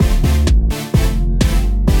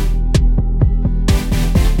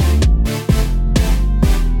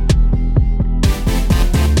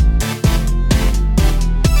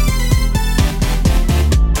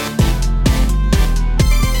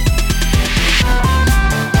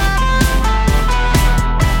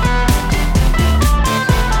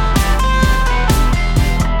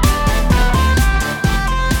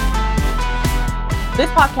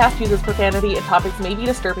podcast uses profanity and topics may be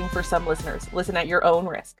disturbing for some listeners. Listen at your own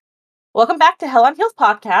risk. Welcome back to Hell on Heels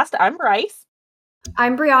podcast. I'm Bryce.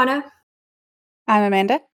 I'm Brianna. I'm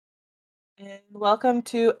Amanda. And welcome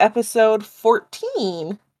to episode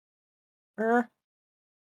 14. We're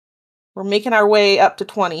making our way up to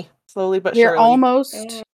 20, slowly but surely.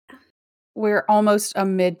 We're almost a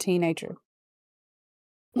mid-teenager.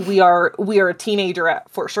 We are a teenager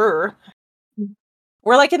for sure.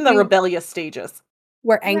 We're like in the rebellious stages.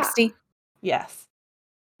 We're angsty. Yes.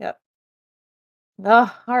 Yep. All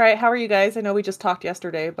right. How are you guys? I know we just talked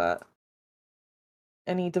yesterday, but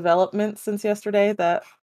any developments since yesterday that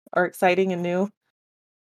are exciting and new?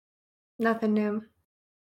 Nothing new.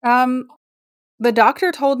 The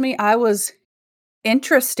doctor told me I was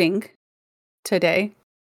interesting today.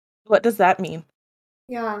 What does that mean?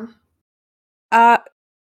 Yeah.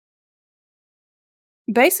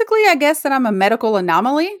 Basically, I guess that I'm a medical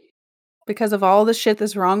anomaly because of all the shit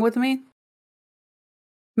that's wrong with me.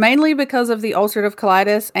 Mainly because of the ulcerative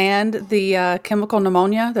colitis and the chemical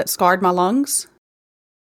pneumonia that scarred my lungs.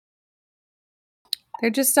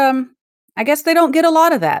 They're just, I guess they don't get a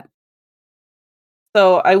lot of that.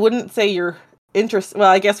 So I wouldn't say you're interesting.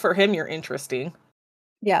 Well, I guess for him, you're interesting.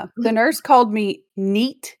 Yeah. The nurse called me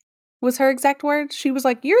neat, was her exact word. She was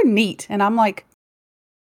like, "You're neat." And I'm like,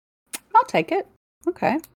 I'll take it.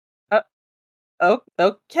 Okay.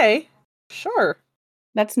 Okay. Sure.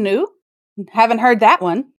 That's new. Haven't heard that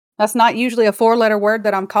one. That's not usually a 4-letter word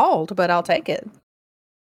that I'm called, but I'll take it.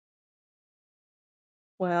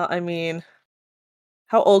 Well, I mean,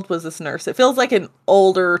 how old was this nurse? It feels like an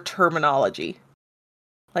older terminology.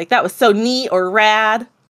 Like that was so neat or rad.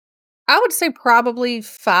 I would say probably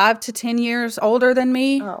 5 to 10 years older than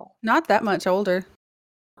me. Oh. Not that much older.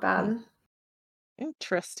 Bad.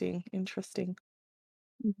 Interesting.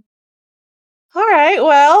 All right,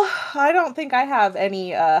 well, I don't think I have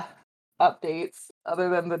any updates other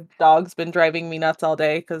than the dog's been driving me nuts all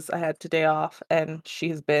day because I had today off and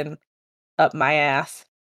she's been up my ass.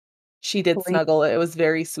 She did snuggle. It was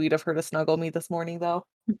very sweet of her to snuggle me this morning, though.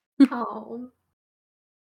 Oh.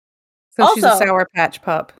 So also, she's a Sour Patch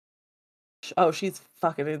pup. Oh, she's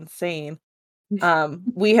fucking insane.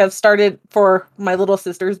 We have started, for my little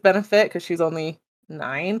sister's benefit, because she's only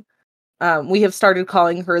 9, we have started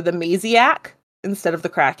calling her the Maziac instead of the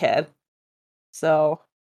crackhead. So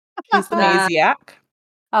she's the Maziac.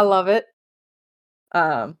 I love it.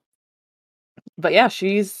 But yeah,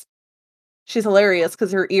 she's hilarious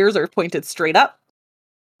because her ears are pointed straight up,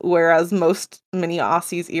 whereas many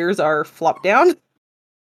Aussies' ears are flopped down.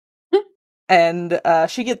 And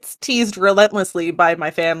she gets teased relentlessly by my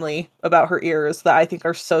family about her ears that I think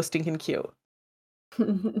are so stinking cute.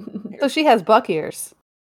 So she has buck ears.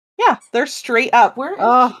 Yeah, they're straight up. Where is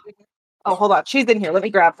she? Oh, hold on. She's in here. Let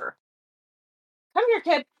me grab her. Come here,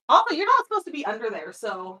 kid. Also, you're not supposed to be under there,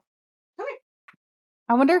 so come here.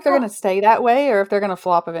 I wonder if they're going to stay that way or if they're going to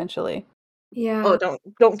flop eventually. Yeah. Oh,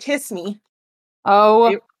 don't kiss me.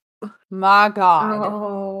 Oh, my God.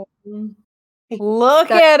 Oh.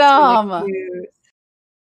 Look at him. Really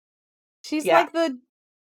She's like the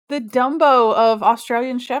Dumbo of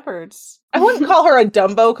Australian Shepherds. I wouldn't call her a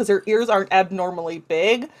Dumbo because her ears aren't abnormally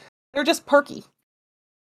big. They're just perky.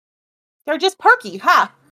 They're just perky, huh?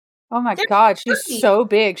 Oh my God, she's so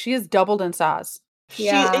big. She has doubled in size.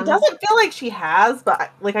 Yeah. It doesn't feel like she has,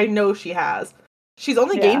 but I know she has. She's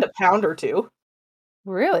only gained a pound or 2.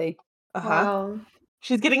 Really? Wow.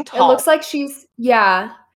 She's getting tall. It looks like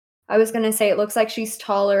I was going to say, it looks like she's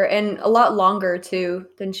taller and a lot longer, too,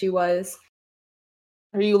 than she was.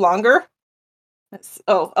 Are you longer?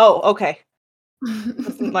 Okay.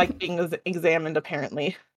 Doesn't like being examined,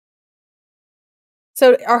 apparently.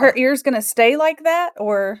 So are her ears going to stay like that,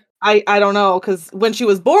 or? I don't know, because when she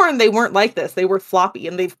was born, they weren't like this. They were floppy,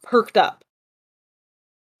 and they've perked up.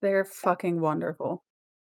 They're fucking wonderful.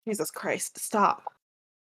 Jesus Christ, stop.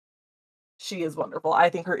 She is wonderful. I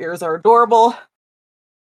think her ears are adorable.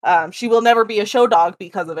 She will never be a show dog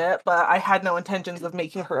because of it, but I had no intentions of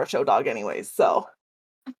making her a show dog anyways, so.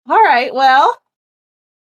 All right, well.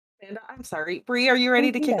 Amanda, I'm sorry. Bree, are you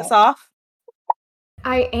ready to kick us off?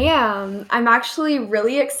 I am. I'm actually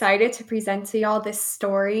really excited to present to y'all this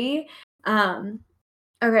story. Okay,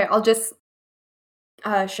 I'll just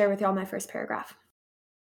share with y'all my first paragraph.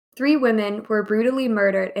 3 women were brutally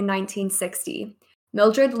murdered in 1960.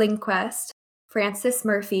 Mildred Lindquist, Frances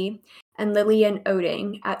Murphy, and Lillian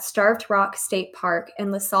Oding at Starved Rock State Park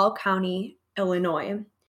in LaSalle County, Illinois.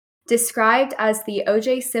 Described as the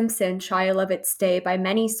O.J. Simpson trial of its day by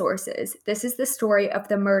many sources, this is the story of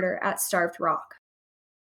the murder at Starved Rock.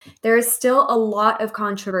 There is still a lot of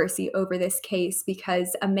controversy over this case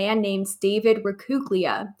because a man named David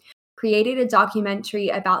Racuglia created a documentary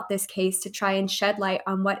about this case to try and shed light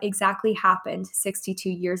on what exactly happened 62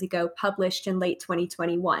 years ago, published in late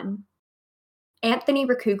 2021. Anthony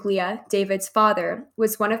Racuglia, David's father,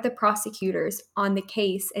 was one of the prosecutors on the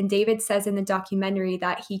case, and David says in the documentary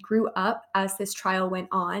that he grew up as this trial went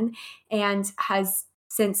on and has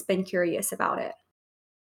since been curious about it.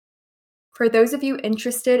 For those of you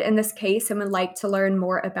interested in this case and would like to learn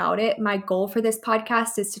more about it, my goal for this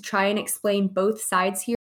podcast is to try and explain both sides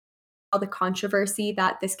here, all the controversy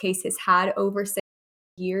that this case has had over 6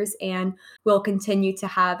 years and will continue to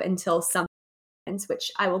have until something ends,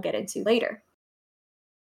 which I will get into later.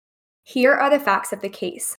 Here are the facts of the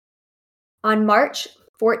case. On March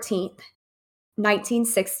 14th,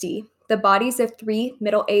 1960, the bodies of 3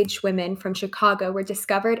 middle-aged women from Chicago were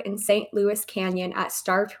discovered in St. Louis Canyon at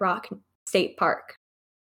Starved Rock State Park.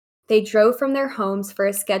 They drove from their homes for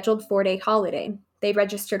a scheduled 4-day holiday. They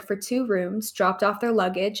registered for 2 rooms, dropped off their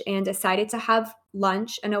luggage, and decided to have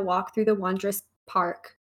lunch and a walk through the wondrous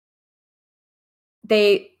park.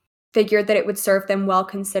 They figured that it would serve them well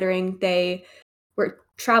considering they were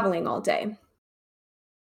traveling all day.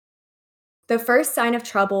 The first sign of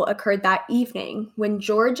trouble occurred that evening when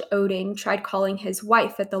George Oding tried calling his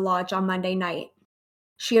wife at the lodge on Monday night.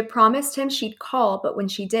 She had promised him she'd call, but when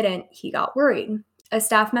she didn't, he got worried. A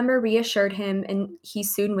staff member reassured him, and he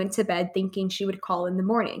soon went to bed thinking she would call in the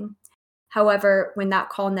morning. However, when that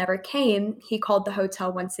call never came, he called the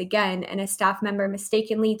hotel once again, and a staff member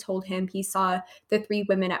mistakenly told him he saw the 3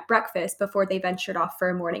 women at breakfast before they ventured off for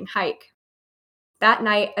a morning hike. That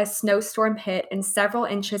night, a snowstorm hit, and several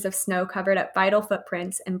inches of snow covered up vital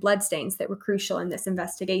footprints and bloodstains that were crucial in this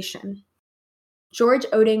investigation. George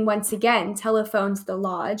Oding once again telephoned the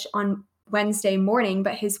lodge on Wednesday morning,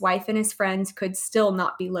 but his wife and his friends could still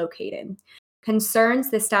not be located. Concerned,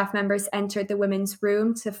 the staff members entered the women's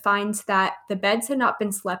room to find that the beds had not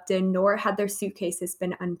been slept in, nor had their suitcases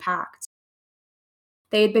been unpacked.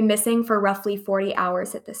 They had been missing for roughly 40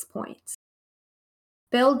 hours at this point.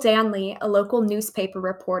 Bill Danley, a local newspaper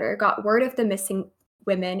reporter, got word of the missing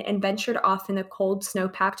women and ventured off in the cold,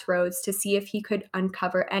 snow-packed roads to see if he could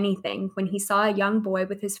uncover anything when he saw a young boy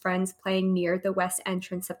with his friends playing near the west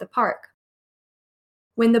entrance of the park.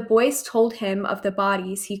 When the boys told him of the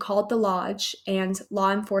bodies, he called the lodge, and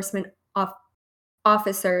law enforcement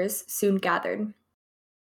officers soon gathered.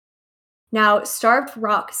 Now, Starved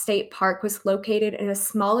Rock State Park was located in a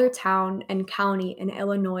smaller town and county in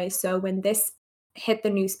Illinois, so when this hit the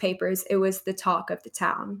newspapers, it was the talk of the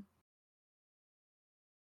town.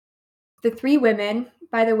 The 3 women,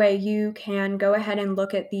 by the way, you can go ahead and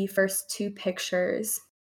look at the first 2 pictures,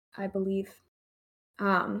 I believe.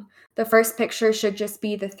 The first picture should just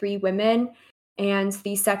be the 3 women, and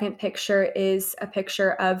the second picture is a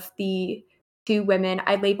picture of the 2 women.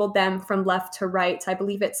 I labeled them from left to right. I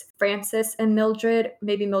believe it's Frances and Mildred,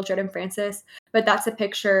 maybe Mildred and Frances, but that's a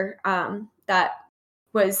picture that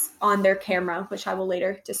was on their camera, which I will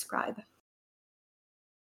later describe.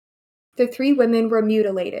 The 3 women were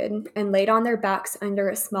mutilated and laid on their backs under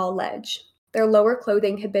a small ledge. Their lower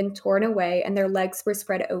clothing had been torn away and their legs were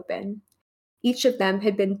spread open. Each of them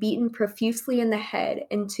had been beaten profusely in the head,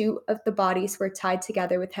 and 2 of the bodies were tied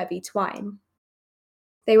together with heavy twine.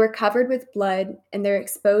 They were covered with blood, and their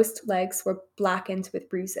exposed legs were blackened with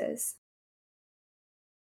bruises.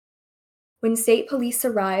 When state police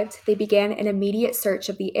arrived, they began an immediate search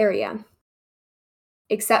of the area.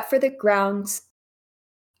 Except for the grounds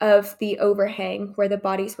of the overhang where the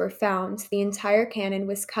bodies were found, the entire canyon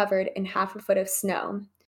was covered in half a foot of snow.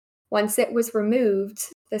 Once it was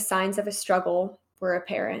removed, the signs of a struggle were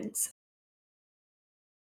apparent.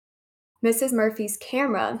 Mrs. Murphy's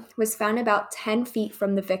camera was found about 10 feet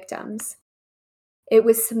from the victims. It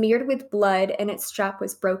was smeared with blood and its strap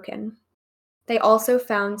was broken. They also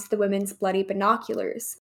found the women's bloody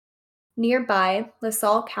binoculars. Nearby,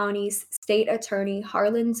 LaSalle County's State Attorney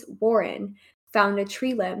Harlan Warren found a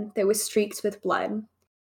tree limb that was streaked with blood,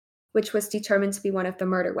 which was determined to be one of the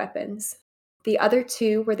murder weapons. The other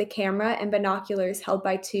 2 were the camera and binoculars held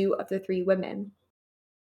by 2 of the 3 women.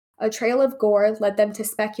 A trail of gore led them to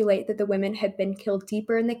speculate that the women had been killed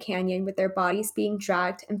deeper in the canyon, with their bodies being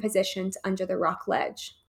dragged and positioned under the rock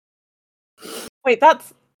ledge. Wait,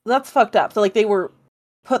 that's fucked up. So, like, they were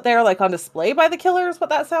put there, like, on display by the killers,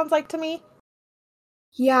 what that sounds like to me?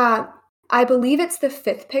 Yeah, I believe it's the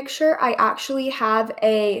 5th picture. I actually have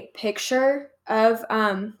a picture of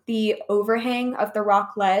the overhang of the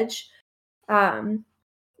rock ledge. I'll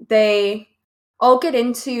get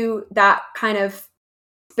into that kind of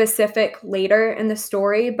specific later in the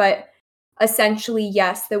story, but essentially,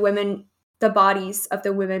 yes, the bodies of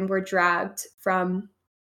the women were dragged from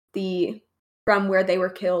where they were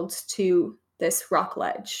killed to this rock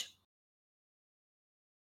ledge.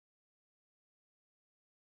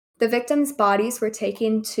 The victims' bodies were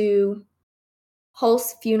taken to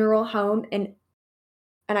Hulse Funeral Home in,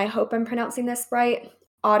 and I hope I'm pronouncing this right,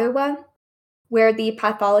 Ottawa, where the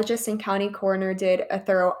pathologist and county coroner did a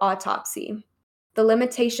thorough autopsy. The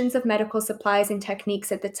limitations of medical supplies and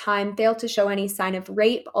techniques at the time failed to show any sign of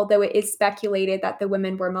rape, although it is speculated that the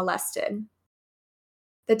women were molested.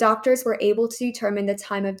 The doctors were able to determine the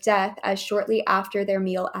time of death as shortly after their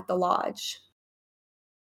meal at the lodge.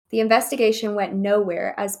 The investigation went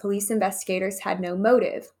nowhere as police investigators had no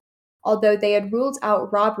motive, although they had ruled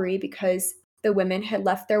out robbery because the women had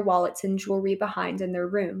left their wallets and jewelry behind in their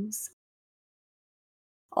rooms.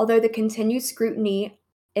 Although the continued scrutiny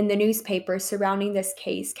in the newspapers surrounding this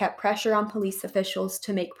case kept pressure on police officials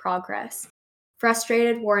to make progress,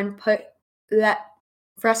 frustrated, Warren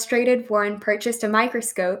purchased a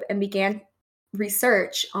microscope and began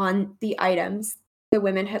research on the items the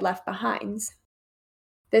women had left behind.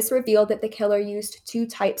 This revealed that the killer used two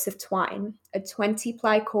types of twine, a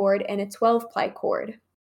 20-ply cord and a 12-ply cord.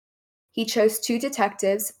 He chose two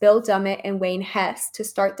detectives, Bill Dummett and Wayne Hess, to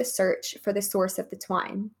start the search for the source of the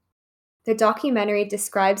twine. The documentary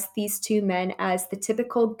describes these two men as the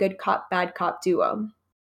typical good cop, bad cop duo.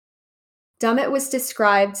 Dummett was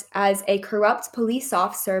described as a corrupt police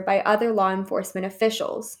officer by other law enforcement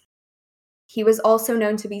officials. He was also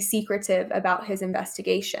known to be secretive about his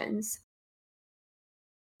investigations.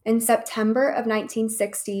 In September of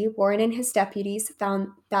 1960, Warren and his deputies found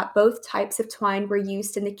that both types of twine were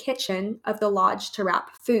used in the kitchen of the lodge to wrap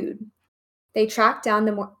food. They tracked down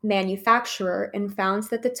the manufacturer and found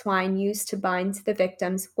that the twine used to bind the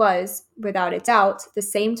victims was, without a doubt, the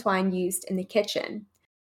same twine used in the kitchen.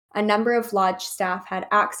 A number of lodge staff had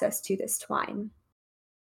access to this twine.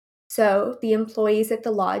 So, the employees at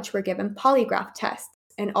the lodge were given polygraph tests,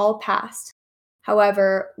 and all passed.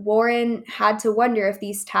 However, Warren had to wonder if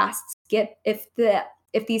these tests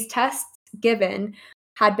given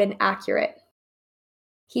had been accurate.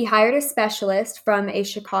 He hired a specialist from a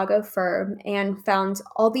Chicago firm and found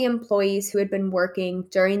all the employees who had been working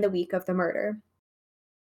during the week of the murder.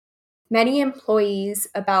 Many employees,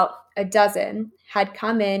 about a dozen, had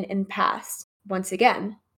come in and passed once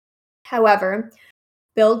again. However,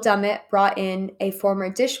 Bill Dummett brought in a former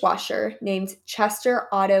dishwasher named Chester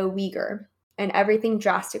Otto Weger, and everything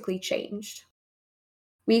drastically changed.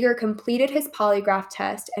 Weger completed his polygraph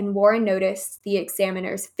test, and Warren noticed the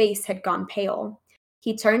examiner's face had gone pale.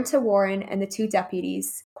 He turned to Warren and the two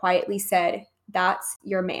deputies, quietly said, "That's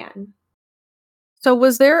your man." So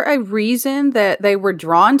was there a reason that they were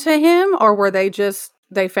drawn to him, or were they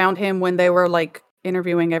found him when they were like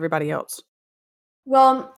interviewing everybody else?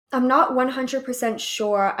 Well, I'm not 100%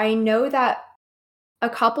 sure. I know that a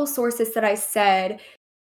couple sources that I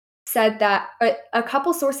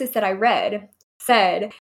read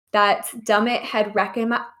said that Dummett had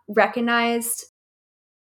recognized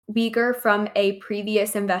Weger from a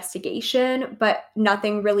previous investigation, but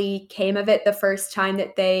nothing really came of it the first time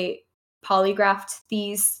that they polygraphed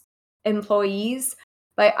these employees.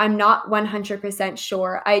 But I'm not 100%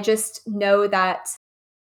 sure. I just know that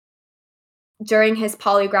during his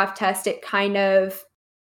polygraph test, it kind of,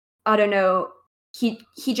 I don't know, he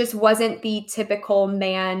just wasn't the typical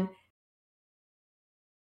man.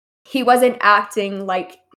 He wasn't acting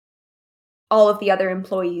like all of the other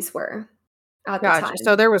employees were at the Gotcha. time.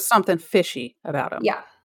 So there was something fishy about him. Yeah.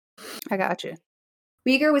 I got you.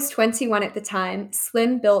 Weger was 21 at the time,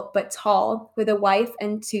 slim built but tall, with a wife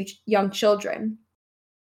and two young children.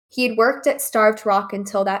 He had worked at Starved Rock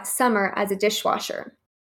until that summer as a dishwasher.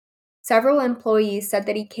 Several employees said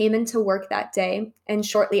that he came into work that day, and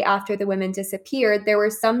shortly after the women disappeared, there were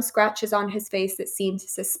some scratches on his face that seemed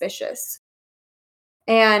suspicious.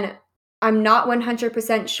 And I'm not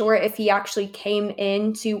 100% sure if he actually came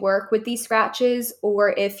in to work with these scratches or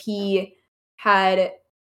if he had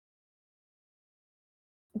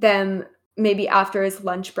them maybe after his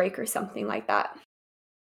lunch break or something like that.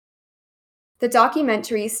 The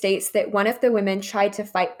documentary states that one of the women tried to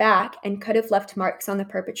fight back and could have left marks on the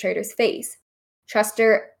perpetrator's face.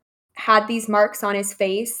 Chester had these marks on his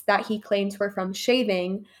face that he claimed were from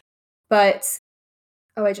shaving, but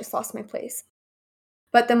I just lost my place.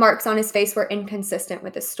 But the marks on his face were inconsistent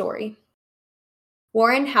with the story.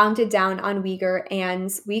 Warren hounded down on Weger, and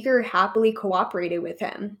Weger happily cooperated with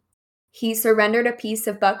him. He surrendered a piece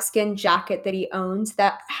of buckskin jacket that he owned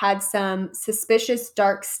that had some suspicious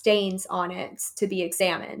dark stains on it to be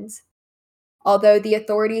examined. although the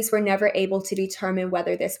authorities were never able to determine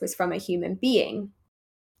whether this was from a human being.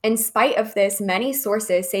 In spite of this, many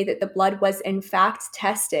sources say that the blood was in fact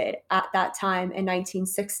tested at that time in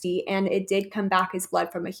 1960, and it did come back as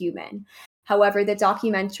blood from a human. However, the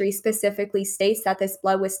documentary specifically states that this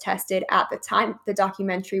blood was tested at the time the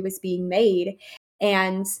documentary was being made,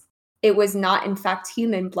 and it was not in fact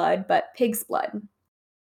human blood, but pig's blood.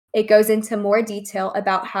 It goes into more detail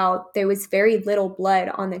about how there was very little blood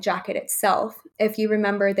on the jacket itself. If you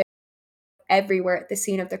remember, there everywhere at the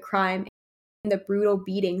scene of the crime, and the brutal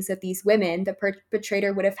beatings of these women, the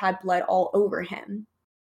perpetrator would have had blood all over him,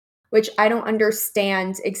 which I don't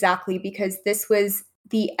understand exactly, because this was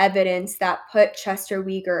the evidence that put Chester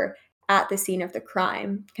Weger at the scene of the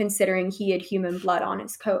crime, considering he had human blood on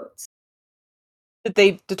his coat. Did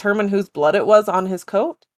they determine whose blood it was on his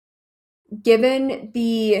coat? Given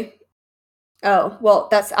the... Oh, well,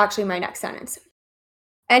 that's actually my next sentence.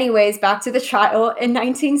 Anyways, back to the trial. In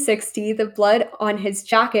 1960, the blood on his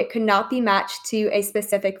jacket could not be matched to a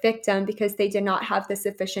specific victim because they did not have the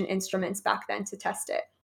sufficient instruments back then to test it.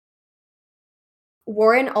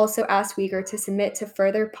 Warren also asked Weger to submit to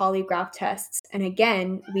further polygraph tests, and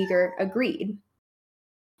again, Weger agreed.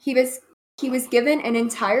 He was given an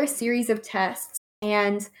entire series of tests,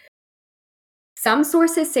 and some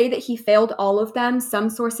sources say that he failed all of them. Some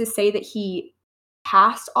sources say that he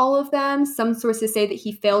passed all of them. Some sources say that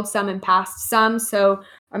he failed some and passed some, so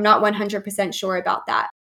I'm not 100% sure about that.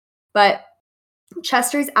 But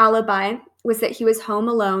Chester's alibi was that he was home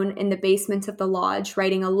alone in the basement of the lodge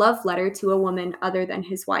writing a love letter to a woman other than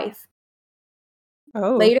his wife.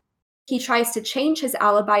 Oh. Later, he tries to change his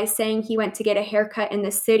alibi, saying he went to get a haircut in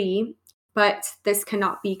the city, but this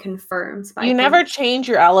cannot be confirmed. You never change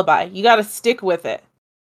your alibi. You got to stick with it.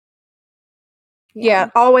 Yeah,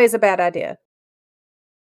 always a bad idea.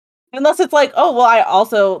 Unless it's like, oh, well, I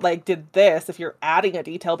also did this, if you're adding a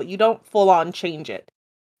detail, but you don't full on change it.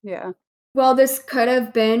 Yeah. Well, this could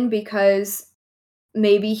have been because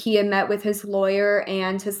maybe he had met with his lawyer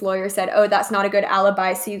and his lawyer said, oh, that's not a good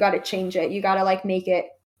alibi, so you got to change it. You got to make it,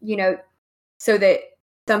 so that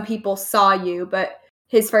some people saw you. But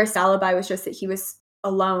his first alibi was just that he was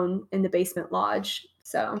alone in the basement lodge.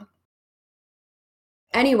 So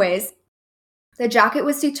anyways, the jacket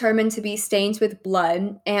was determined to be stained with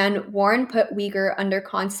blood, and Warren put Weger under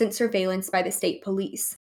constant surveillance by the state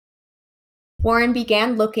police. Warren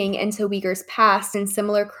began looking into Weger's past and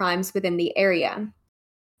similar crimes within the area.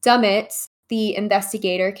 Dummett, the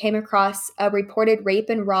investigator, came across a reported rape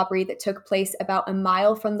and robbery that took place about a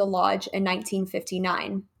mile from the lodge in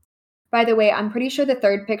 1959. By the way, I'm pretty sure the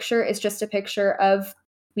third picture is just a picture of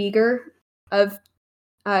Weger, of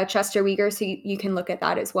Chester Weger, so you can look at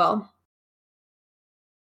that as well.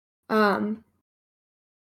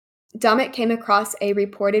 Dummett came across a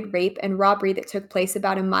reported rape and robbery that took place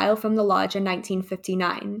about a mile from the lodge in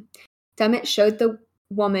 1959. Dummett showed the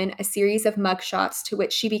woman a series of mugshots to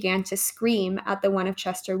which she began to scream at the one of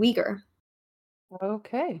Chester Weger.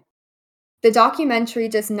 Okay. The documentary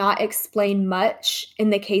does not explain much in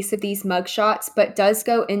the case of these mugshots, but does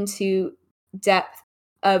go into depth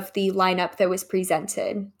of the lineup that was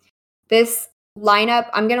presented. This lineup,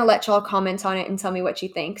 I'm going to let y'all comment on it and tell me what you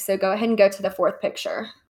think. So go ahead and go to the fourth picture.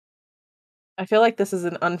 I feel like this is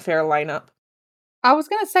an unfair lineup. I was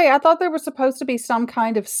going to say, I thought there was supposed to be some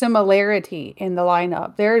kind of similarity in the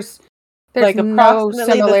lineup. There's no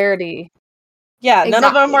similarity. Yeah, Exactly. None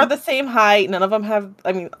of them are the same height. None of them have,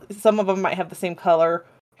 some of them might have the same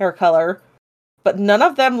hair color, but none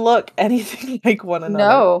of them look anything like one another.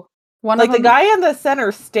 No. One of them, the guy in the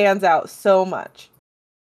center stands out so much.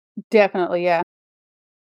 Definitely, yeah.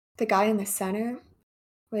 The guy in the center?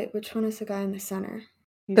 Wait, which one is the guy in the center?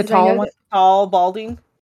 The tall one? Tall, balding?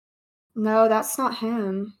 No, that's not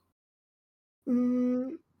him. Let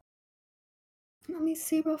me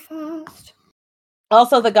see real fast.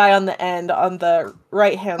 Also, the guy on the end, on the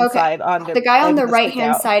right-hand side. The guy on the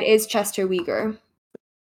right-hand side is Chester Weger.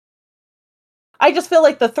 I just feel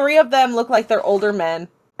like the three of them look like they're older men.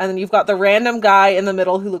 And then you've got the random guy in the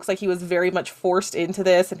middle who looks like he was very much forced into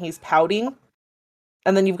this and he's pouting.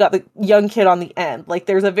 And then you've got the young kid on the end.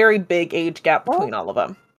 There's a very big age gap between all of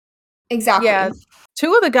them. Exactly. Yeah.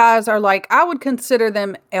 Two of the guys are I would consider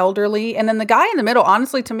them elderly. And then the guy in the middle,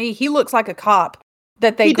 honestly, to me, he looks like a cop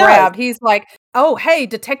that they grabbed. He's like, oh, hey,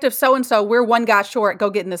 Detective so-and-so, we're one guy short. Go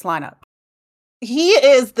get in this lineup. He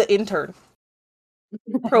is the intern.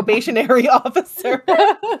 Probationary officer.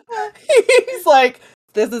 He's like,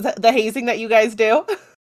 this is the hazing that you guys do.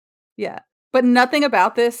 Yeah. But nothing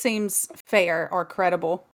about this seems fair or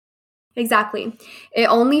credible. Exactly. It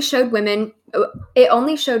only showed men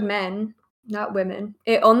Not women.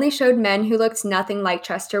 It only showed men who looked nothing like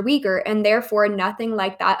Chester Uyghur, and therefore nothing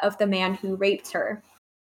like that of the man who raped her.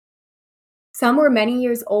 Some were many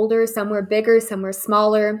years older, some were bigger, some were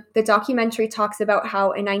smaller. The documentary talks about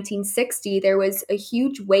how in 1960 there was a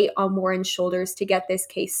huge weight on Warren's shoulders to get this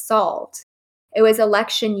case solved. It was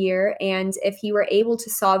election year, and if he were able to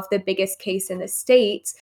solve the biggest case in the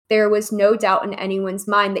state, there was no doubt in anyone's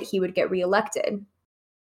mind that he would get reelected.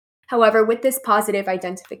 However, with this positive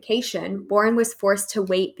identification, Warren was forced to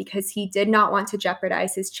wait because he did not want to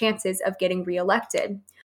jeopardize his chances of getting reelected.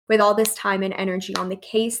 With all this time and energy on the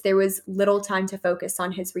case, there was little time to focus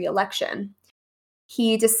on his reelection.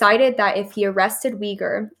 He decided that if he arrested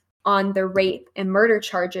Uyghur on the rape and murder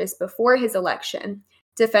charges before his election,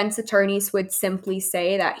 defense attorneys would simply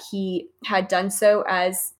say that he had done so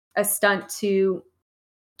as a stunt to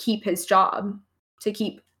keep his job,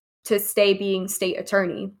 to stay being state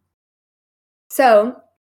attorney. So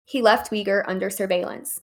he left Uyghur under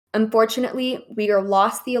surveillance. Unfortunately, Uyghur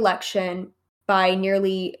lost the election by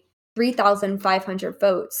nearly 3,500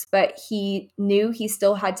 votes, but he knew he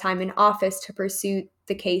still had time in office to pursue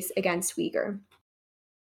the case against Uyghur.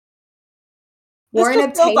 This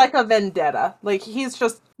just feels like a vendetta. Like, he's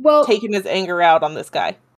just taking his anger out on this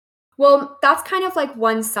guy. Well, that's kind of like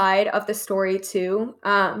one side of the story, too.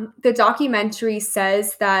 The documentary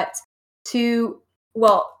says that to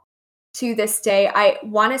this day, I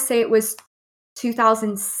want to say it was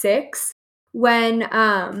 2006 when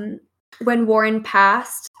Warren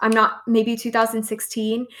passed. Maybe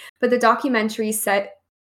 2016, but the documentary said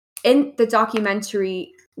in the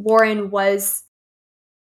documentary, Warren was,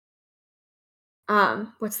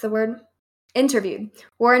 interviewed.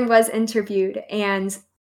 Warren was interviewed, and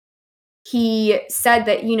he said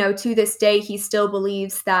that, to this day, he still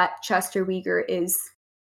believes that Chester Uyghur is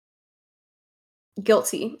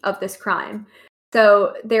guilty of this crime.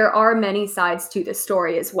 So there are many sides to the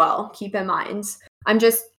story as well. Keep in mind.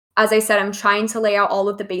 As I said, I'm trying to lay out all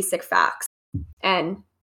of the basic facts. And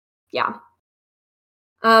yeah.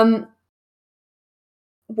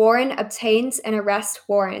 Warren obtained an arrest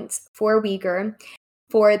warrant for Uyghur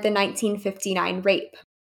for the 1959 rape.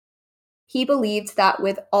 He believed that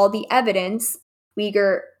with all the evidence,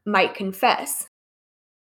 Uyghur might confess.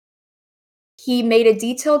 He made a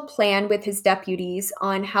detailed plan with his deputies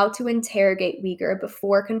on how to interrogate Uyghur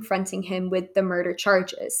before confronting him with the murder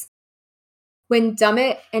charges. When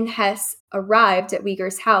Dummett and Hess arrived at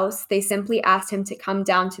Uyghur's house, they simply asked him to come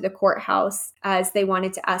down to the courthouse as they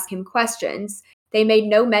wanted to ask him questions. They made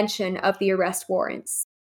no mention of the arrest warrants.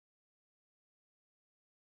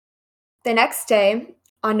 The next day,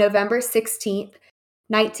 on November 16th,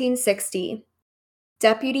 1960,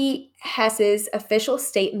 Deputy Hess's official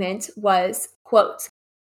statement was, quote,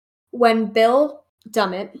 "When Bill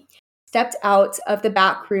Dummett stepped out of the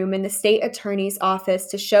back room in the state attorney's office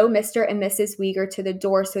to show Mr. and Mrs. Uyghur to the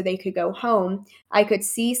door so they could go home, I could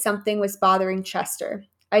see something was bothering Chester.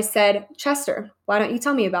 I said, 'Chester, why don't you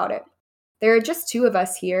tell me about it? There are just two of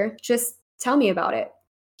us here. Just tell me about it.'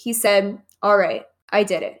 He said, 'All right, I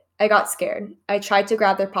did it. I got scared. I tried to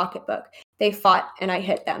grab their pocketbook. They fought and I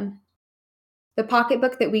hit them.' The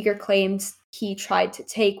pocketbook that Uyghur claimed he tried to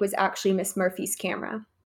take was actually Miss Murphy's camera."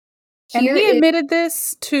 And he admitted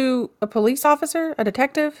this to a police officer, a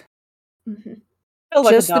detective? Mm-hmm. Like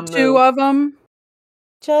just the two of them?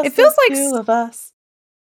 It feels like two of us.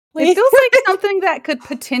 It feels like something that could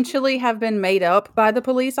potentially have been made up by the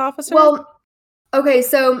police officer. Well, okay,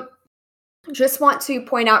 so just want to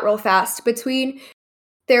point out real fast,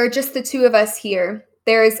 there are just the two of us here.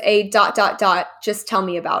 There is a ... just tell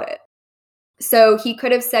me about it. So he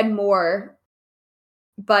could have said more,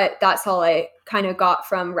 but that's all I kind of got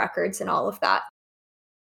from records and all of that.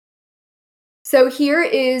 So here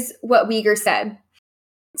is what Uyghur said.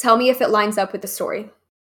 Tell me if it lines up with the story.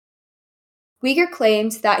 Uyghur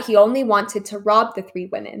claimed that he only wanted to rob the three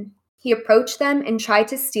women. He approached them and tried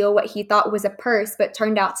to steal what he thought was a purse, but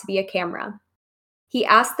turned out to be a camera. He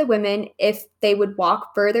asked the women if they would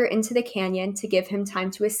walk further into the canyon to give him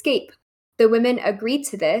time to escape. The women agreed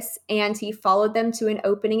to this, and he followed them to an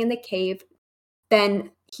opening in the cave.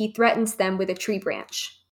 Then he threatened them with a tree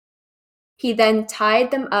branch. He then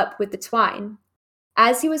tied them up with the twine.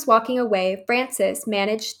 As he was walking away, Frances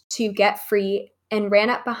managed to get free and ran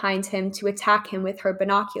up behind him to attack him with her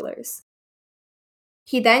binoculars.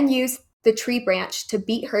 He then used the tree branch to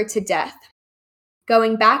beat her to death.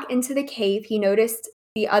 Going back into the cave, he noticed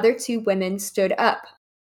the other two women stood up,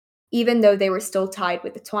 even though they were still tied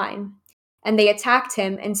with the twine, and they attacked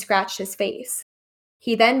him and scratched his face.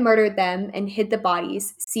 He then murdered them and hid the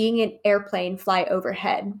bodies, seeing an airplane fly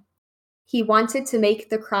overhead. He wanted to make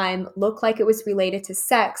the crime look like it was related to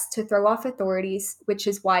sex to throw off authorities, which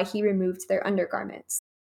is why he removed their undergarments.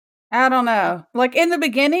 I don't know. Like in the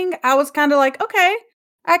beginning, I was kind of like, okay,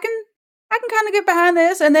 I can kind of get behind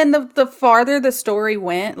this. And then the farther the story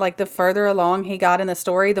went, like the further along he got in the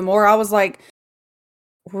story, the more I was like,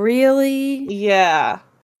 really? Yeah.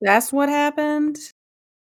 That's what happened?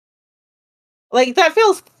 Like, that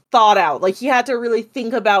feels thought out. Like, he had to really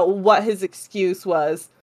think about what his excuse was.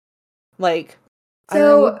 Like, I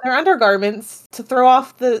removed their undergarments to throw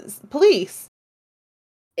off the police.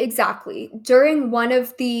 Exactly. During one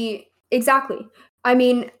of the... Exactly. I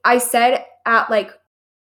mean, I said at, like,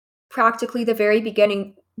 practically the very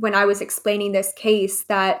beginning when I was explaining this case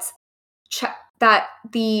that that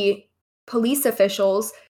the police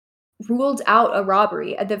officials ruled out a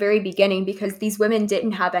robbery at the very beginning because these women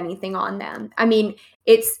didn't have anything on them. I mean,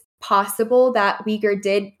 it's possible that Uyghur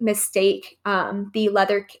did mistake the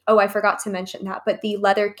leather... Oh, I forgot to mention that, but the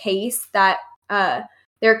leather case that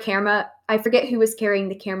their camera... I forget who was carrying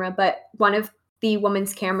the camera, but one of the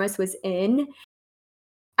woman's cameras was in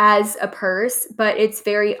as a purse, but it's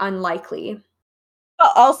very unlikely.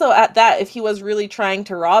 But also at that, if he was really trying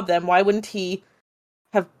to rob them, why wouldn't he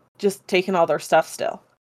have just taken all their stuff still?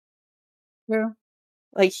 Yeah.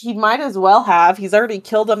 Like, he might as well have. He's already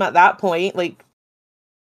killed them at that point. Like,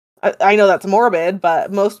 I know that's morbid,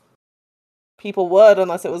 but most people would,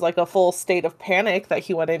 unless it was like a full state of panic that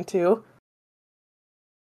he went into.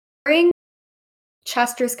 During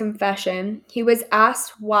Chester's confession, he was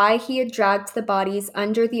asked why he had dragged the bodies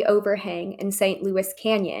under the overhang in St. Louis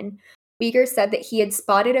Canyon. Uyghur said that he had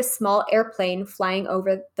spotted a small airplane flying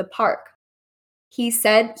over the park. He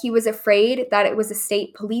said he was afraid that it was a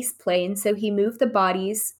state police plane, so he moved the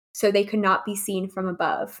bodies so they could not be seen from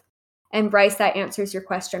above. And Bryce, that answers your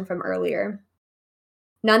question from earlier.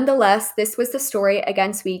 Nonetheless, this was the story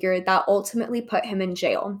against Uyghur that ultimately put him in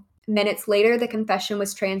jail. Minutes later, the confession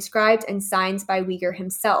was transcribed and signed by Uyghur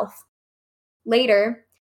himself. Later,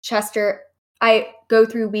 Chester... I go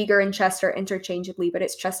through Uyghur and Chester interchangeably, but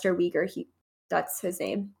it's Chester Uyghur. That's his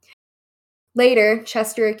name. Later,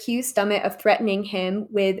 Chester accused Dummett of threatening him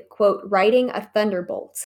with, quote, writing a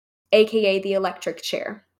thunderbolt, aka the electric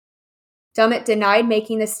chair. Dummett denied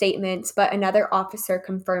making the statement, but another officer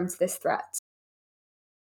confirmed this threat.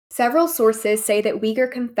 Several sources say that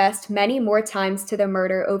Uyghur confessed many more times to the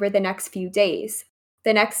murder over the next few days.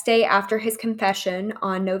 The next day after his confession,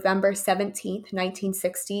 on November 17,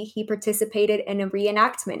 1960, he participated in a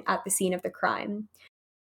reenactment at the scene of the crime.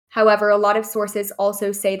 However, a lot of sources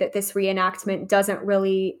also say that this reenactment doesn't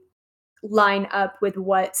really line up with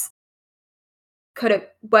what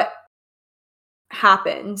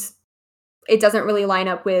happened. It doesn't really line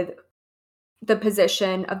up with the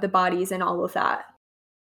position of the bodies and all of that.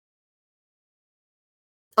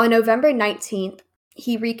 On November 19th,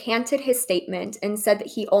 he recanted his statement and said that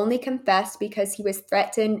he only confessed because he was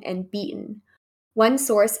threatened and beaten. One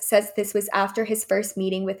source says this was after his first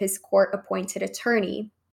meeting with his court-appointed attorney,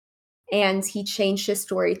 and he changed his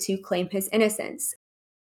story to claim his innocence.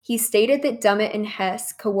 He stated that Dummett and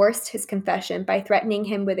Hess coerced his confession by threatening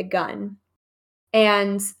him with a gun.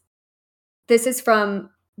 And this is from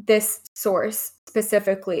this source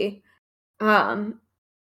specifically.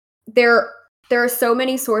 There are so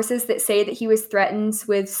many sources that say that he was threatened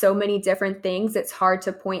with so many different things, it's hard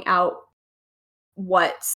to point out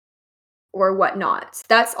what or what not.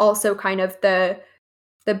 That's also kind of the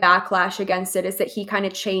backlash against it, is that he kind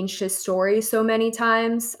of changed his story so many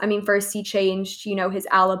times. I mean, first he changed, his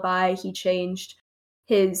alibi, he changed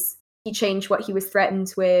what he was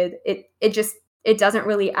threatened with. It doesn't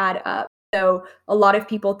really add up. So a lot of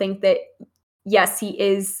people think that, yes, he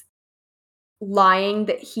is lying,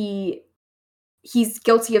 that he's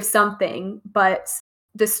guilty of something, but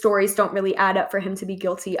the stories don't really add up for him to be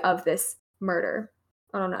guilty of this murder.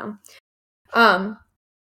 I don't know.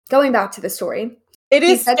 Going back to the story. It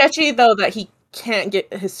is sketchy, though, that he can't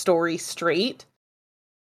get his story straight.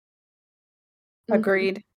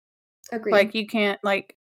 Agreed. Agreed. Like, you can't,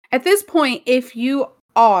 at this point, if you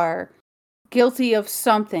are guilty of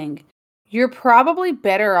something, you're probably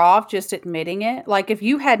better off just admitting it. Like, if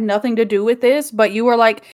you had nothing to do with this, but you were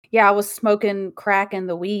like, yeah, I was smoking crack in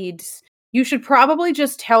the weeds, you should probably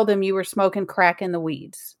just tell them you were smoking crack in the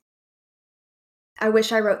weeds. I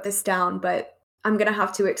wish I wrote this down, but I'm going to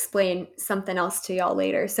have to explain something else to y'all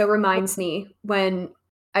later. So reminds me when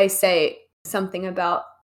I say something about...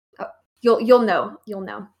 You'll know.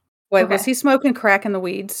 Wait, Okay. Was he smoking crack in the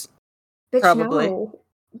weeds? Bitch, Probably.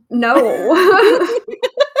 No.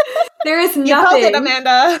 There is nothing. You called it,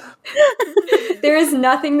 Amanda. There is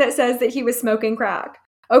nothing that says that he was smoking crack.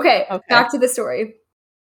 Okay, back to the story.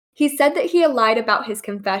 He said that he had lied about his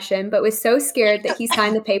confession, but was so scared that he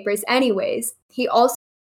signed the papers anyways. He also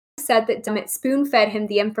said that Dummett spoon-fed him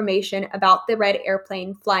the information about the red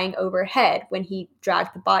airplane flying overhead when he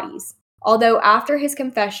dragged the bodies. Although after his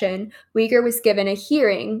confession, Uyghur was given a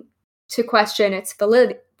hearing to question its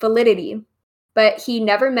validity, but he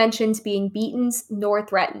never mentioned being beaten nor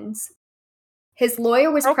threatened. His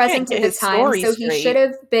lawyer was present at the time, so he should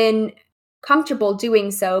have been comfortable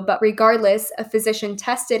doing so, but regardless, a physician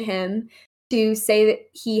tested him to say that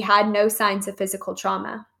he had no signs of physical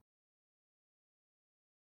trauma.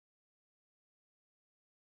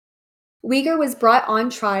 Uyghur was brought on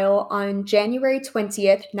trial on January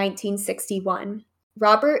 20th, 1961.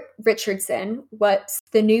 Robert Richardson was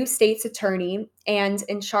the new state's attorney and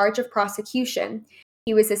in charge of prosecution.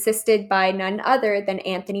 He was assisted by none other than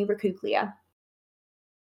Anthony Racuglia.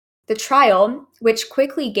 The trial, which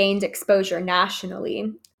quickly gained exposure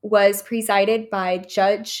nationally, was presided by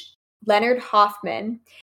Judge Leonard Hoffman,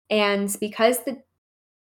 and because the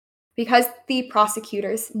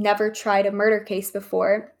prosecutors never tried a murder case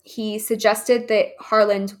before, he suggested that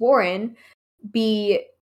Harland Warren be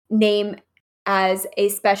named as a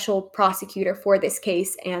special prosecutor for this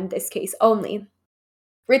case and this case only.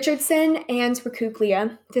 Richardson and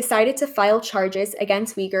Racuglia decided to file charges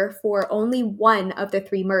against Uyghur for only one of the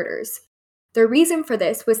 3 murders. The reason for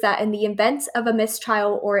this was that in the event of a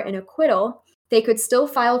mistrial or an acquittal, they could still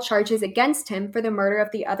file charges against him for the murder of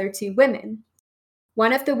the other 2 women.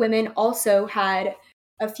 One of the women also had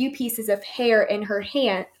a few pieces of hair in her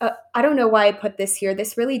hand. I don't know why I put this here.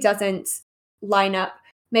 This really doesn't line up.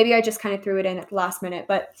 Maybe I just kind of threw it in at the last minute,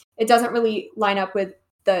 but it doesn't really line up with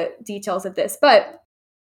the details of this. But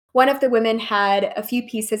one of the women had a few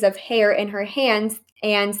pieces of hair in her hands,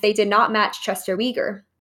 and they did not match Chester Uyghur.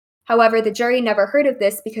 However, the jury never heard of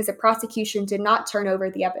this because the prosecution did not turn over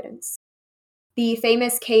the evidence. The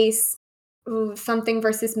famous case, something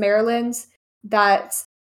versus Maryland, that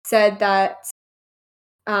said that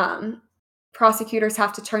prosecutors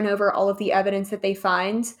have to turn over all of the evidence that they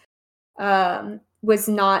find, was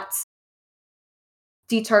not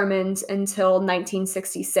determined until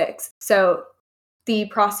 1966. So the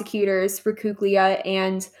prosecutors, Racuglia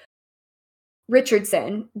and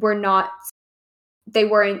Richardson, weren't,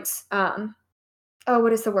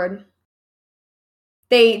 what is the word?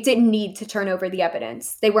 They didn't need to turn over the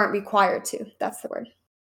evidence. They weren't required to. That's the word.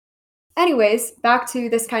 Anyways, back to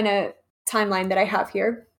this kind of timeline that I have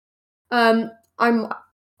here. I'm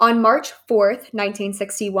on March 4th,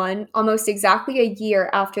 1961, almost exactly a year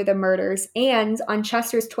after the murders, and on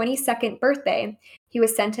Chester's 22nd birthday, he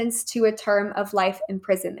was sentenced to a term of life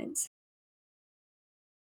imprisonment.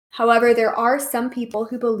 However, there are some people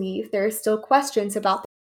who believe there are still questions about the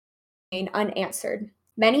remain unanswered.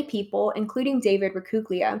 Many people, including David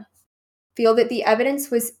Racuglia, feel that the evidence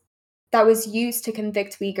that was used to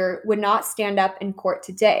convict Uyghur would not stand up in court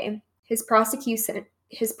today. His prosecution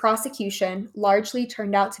largely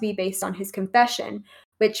turned out to be based on his confession,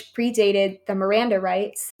 which predated the Miranda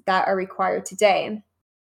rights that are required today.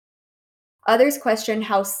 Others question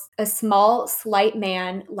how a small, slight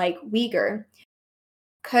man like Uyghur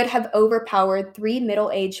could have overpowered 3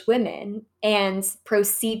 middle-aged women and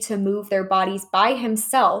proceed to move their bodies by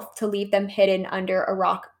himself to leave them hidden under a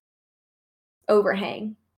rock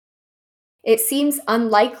overhang. It seems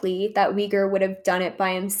unlikely that Uyghur would have done it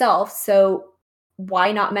by himself, so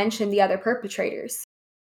why not mention the other perpetrators?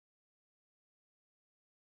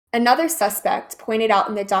 Another suspect pointed out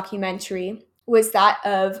in the documentary was that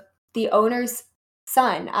of the owner's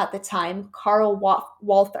son at the time, Carl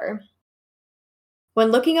Walther. When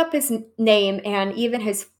looking up his name and even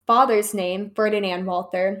his father's name, Ferdinand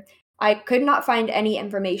Walther, I could not find any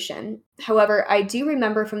information. However, I do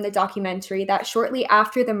remember from the documentary that shortly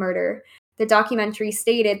after the murder, the documentary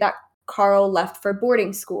stated that Carl left for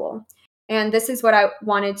boarding school. And this is what I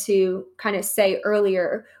wanted to kind of say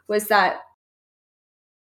earlier, was that,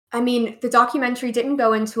 the documentary didn't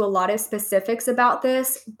go into a lot of specifics about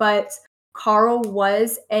this, but Carl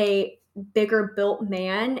was a bigger built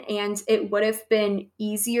man, and it would have been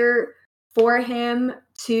easier for him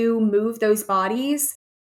to move those bodies.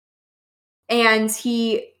 And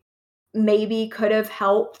he maybe could have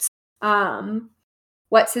helped, He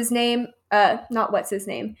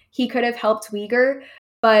could have helped Uyghur,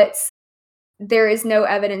 but there is no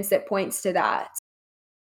evidence that points to that.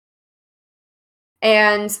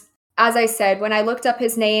 And as I said, when I looked up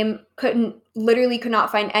his name, could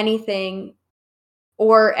not find anything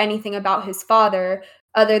about his father,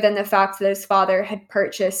 other than the fact that his father had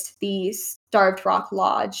purchased the Starved Rock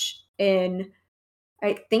Lodge in,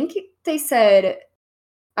 I think they said,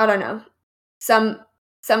 I don't know,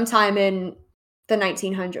 sometime in the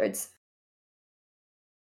 1900s.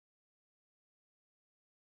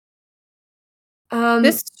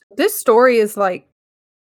 This story is like,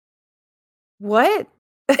 what?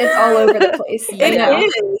 It's all over the place. Yeah. I know.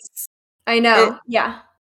 is. I know. Yeah.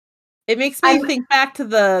 It makes me think back to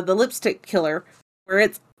the lipstick killer, where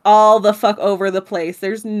it's all the fuck over the place.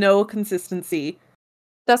 There's no consistency.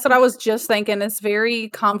 That's what I was just thinking. It's very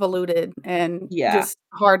convoluted and just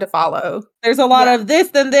hard to follow. There's a lot of this,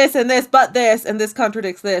 then this, and this, but this, and this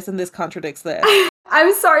contradicts this, and this contradicts this.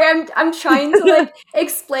 I'm sorry. I'm trying to like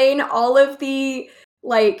explain all of the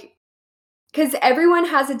like, because everyone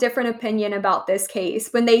has a different opinion about this case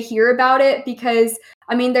when they hear about it, because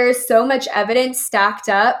I mean, there's so much evidence stacked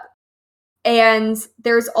up, and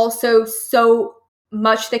there's also so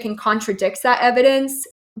much that can contradict that evidence,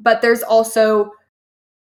 but there's also,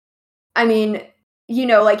 I mean, you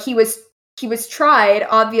know, like he was tried,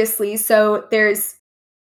 obviously, so there's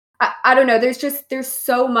I don't know, there's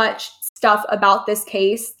so much stuff about this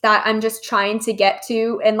case that I'm just trying to get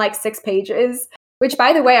to in like 6 pages, which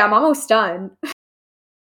by the way, I'm almost done.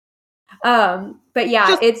 But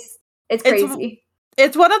yeah, it's crazy.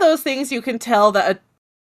 It's one of those things you can tell that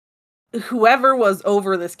whoever was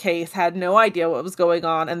over this case had no idea what was going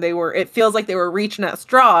on, and it feels like they were reaching at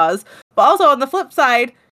straws. But also on the flip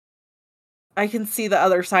side, I can see the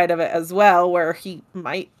other side of it as well, where he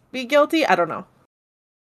might be guilty. I don't know.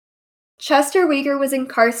 Chester Weger was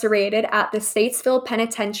incarcerated at the Statesville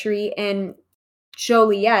Penitentiary in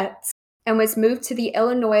Joliet and was moved to the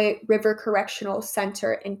Illinois River Correctional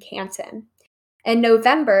Center in Canton. In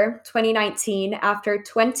November 2019, after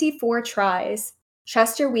 24 tries,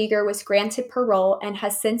 Chester Weger was granted parole and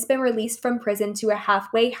has since been released from prison to a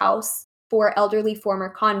halfway house for elderly former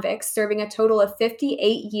convicts, serving a total of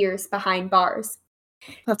 58 years behind bars.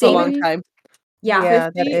 That's a long time.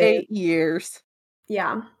 Yeah, 58 years.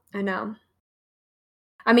 Yeah, I know.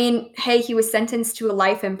 I mean, hey, he was sentenced to a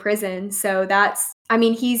life in prison, so that's, I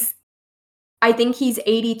mean, I think he's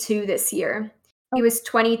 82 this year. He was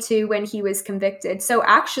 22 when he was convicted. So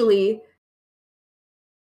actually,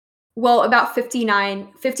 well, about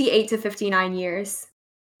 58 to 59 years.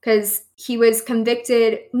 Because he was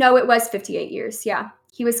convicted, no, it was 58 years, yeah.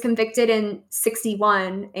 He was convicted in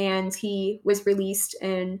 61, and he was released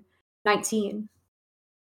in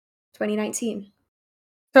 2019.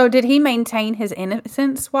 So did he maintain his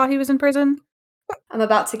innocence while he was in prison? I'm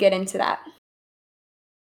about to get into that.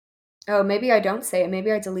 Oh, maybe I don't say it.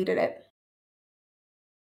 Maybe I deleted it.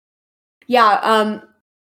 Yeah,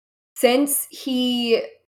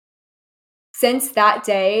 since that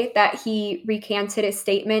day that he recanted his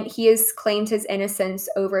statement, he has claimed his innocence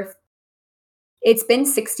it's been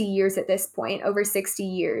 60 years at this point, over 60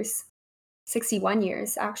 years. 61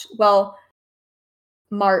 years, actually. Well,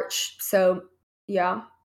 March, so yeah,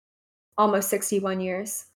 almost 61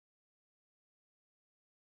 years.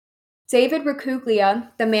 David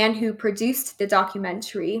Racuglia, the man who produced the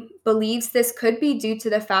documentary, believes this could be due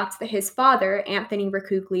to the fact that his father, Anthony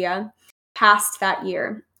Racuglia, passed that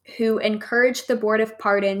year, who encouraged the Board of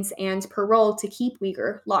Pardons and Parole to keep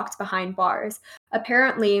Weger locked behind bars.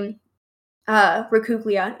 Apparently,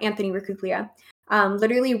 Anthony Racuglia,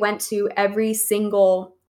 literally went to every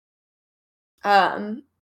single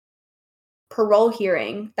parole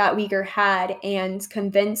hearing that Weger had and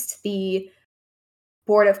convinced the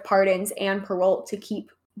Board of Pardons and Parole to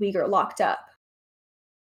keep Weger locked up.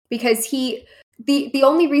 Because the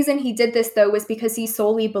only reason he did this, though, was because he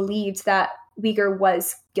solely believed that Weger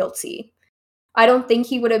was guilty. I don't think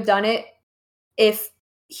he would have done it if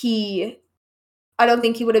he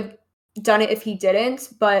didn't,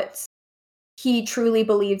 but he truly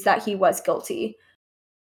believes that he was guilty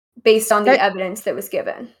based on the evidence that was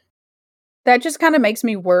given. That just kind of makes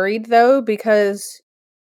me worried, though, because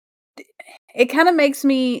it kind of makes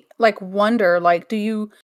me like wonder, like, do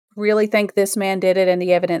you really think this man did it and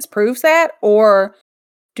the evidence proves that? Or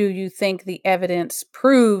do you think the evidence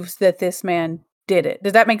proves that this man did it?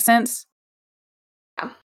 Does that make sense?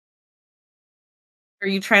 Yeah. Are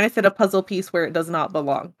you trying to fit a puzzle piece where it does not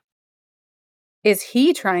belong? Is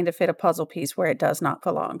he trying to fit a puzzle piece where it does not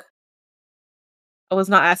belong? I was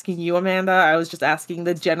not asking you, Amanda. I was just asking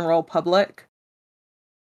the general public.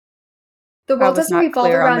 The world doesn't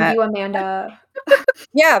revolve around you, Amanda.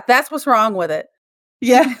 Yeah, that's what's wrong with it.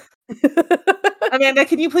 Yeah. Amanda,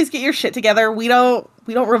 can you please get your shit together? We don't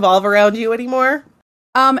revolve around you anymore.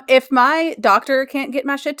 If my doctor can't get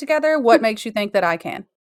my shit together, what makes you think that I can?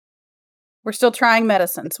 We're still trying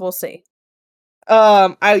medicines. We'll see.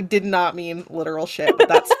 I did not mean literal shit, but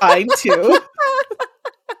that's fine too.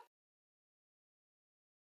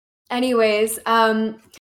 Anyways,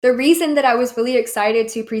 the reason that I was really excited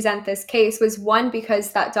to present this case was, one,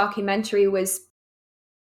 because that documentary was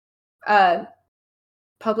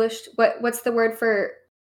published. What's the word for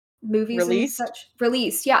movies Released? and such?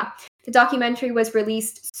 Released, yeah. The documentary was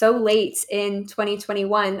released so late in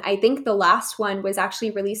 2021. I think the last one was actually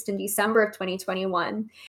released in December of 2021.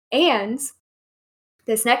 And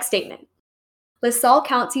this next statement, LaSalle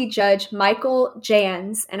County Judge Michael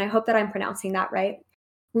Jans, and I hope that I'm pronouncing that right,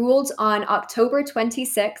 ruled on October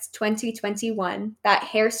 26, 2021, that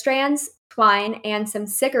hair strands, twine, and some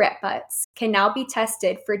cigarette butts can now be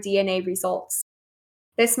tested for DNA results.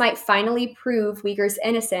 This might finally prove Uyghur's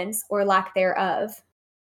innocence or lack thereof.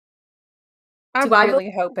 I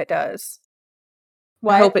really hope it does.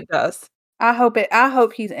 What? I hope it does. I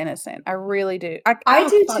hope he's innocent. I really do. I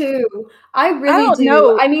do too. I really don't do.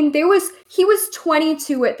 know. I mean, he was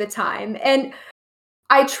 22 at the time, and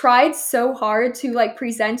I tried so hard to like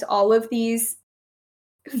present all of these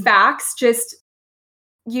facts just,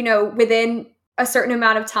 within a certain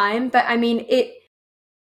amount of time. But I mean,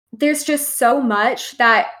 there's just so much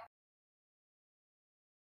that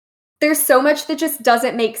just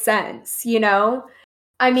doesn't make sense,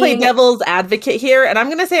 I mean, play devil's advocate here, and I'm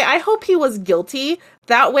going to say I hope he was guilty.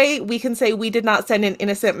 That way we can say we did not send an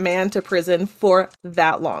innocent man to prison for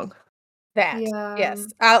that long.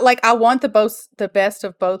 Yes. I want the best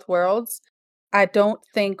of both worlds. I don't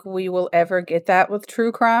think we will ever get that with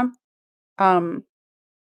true crime.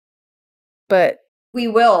 But we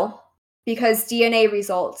will, because DNA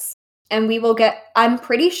results, and we will get, I'm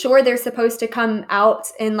pretty sure they're supposed to come out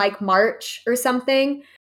in like March or something.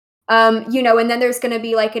 And then there's going to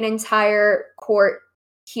be like an entire court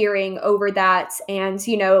hearing over that, and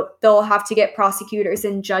they'll have to get prosecutors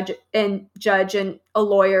and judge and a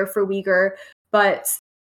lawyer for Uyghur. But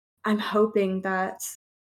I'm hoping that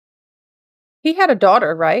he had a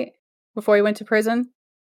daughter, right? Before he went to prison?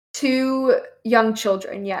 2 young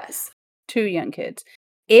children, yes. 2 young kids.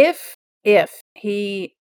 If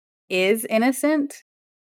he is innocent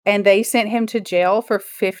and they sent him to jail for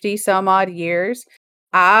 50 some odd years,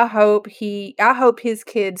 I hope his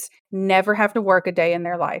kids never have to work a day in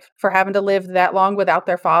their life for having to live that long without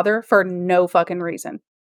their father for no fucking reason.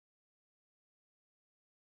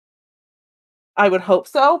 I would hope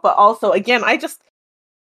so, but also, again, I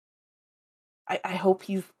hope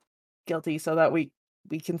he's guilty so that we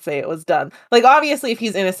can say it was done. Like, obviously, if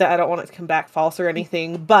he's innocent, I don't want it to come back false or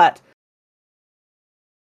anything, but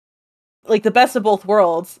like the best of both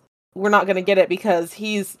worlds, we're not going to get it because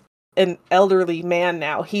he's an elderly man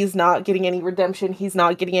now. He's not getting any redemption. He's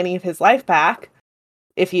not getting any of his life back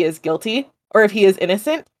if he is guilty or if he is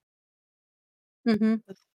innocent. Mm-hmm.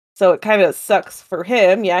 So it kind of sucks for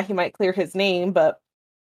him. Yeah, he might clear his name, but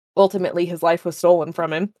ultimately his life was stolen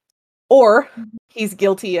from him. Or he's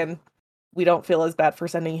guilty and we don't feel as bad for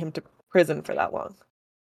sending him to prison for that long.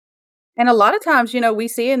 And a lot of times, we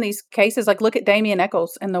see in these cases, like look at Damien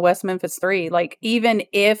Echols in the West Memphis 3. Like even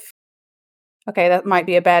if, okay, that might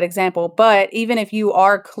be a bad example, but even if you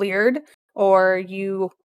are cleared or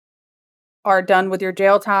you are done with your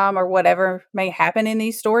jail time or whatever may happen in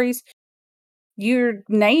these stories, your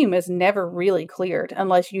name is never really cleared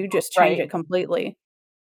unless you just change it completely.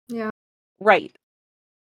 Yeah. Right.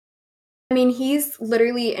 I mean, he's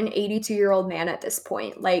literally an 82-year-old man at this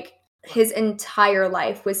point. Like, his entire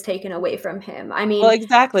life was taken away from him. I mean, well,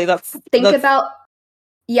 exactly. Think about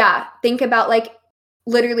like,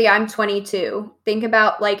 literally, I'm 22. Think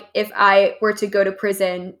about like if I were to go to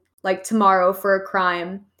prison like tomorrow for a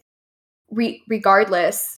crime,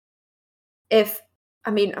 regardless. I'm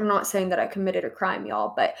not saying that I committed a crime,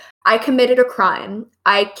 y'all, but I committed a crime.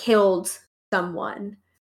 I killed someone.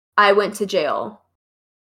 I went to jail.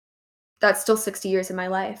 That's still 60 years of my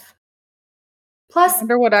life. Plus, I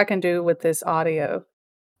wonder what I can do with this audio.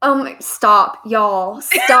 Stop, y'all.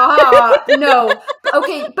 Stop. No.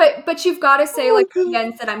 Okay, but you've got to say like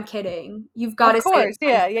again that I'm kidding. You've got to say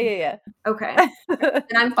yeah. Okay.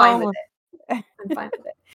 And I'm fine with it. I'm fine with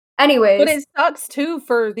it. Anyways. But it sucks too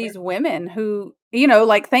for these women who,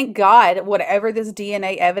 like thank God whatever this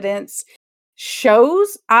DNA evidence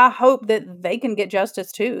shows, I hope that they can get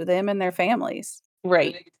justice too, them and their families.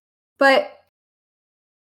 Right. But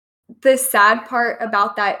the sad part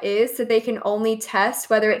about that is that they can only test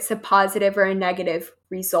whether it's a positive or a negative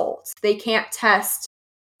result. They can't test,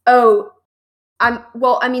 they've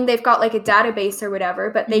got like a database or whatever,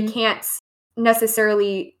 but they can't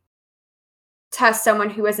necessarily test someone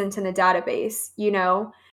who isn't in the database,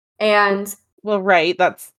 And well, right,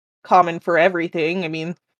 that's common for everything. I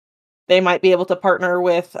mean, they might be able to partner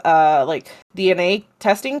with like DNA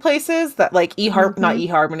testing places that like not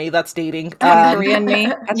eHarmony, that's dating.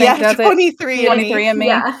 23andMe. I think does 23andMe.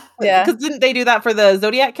 23andMe. Yeah. Because didn't they do that for the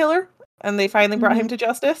Zodiac killer? And they finally brought him to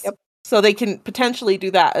justice? Yep. So they can potentially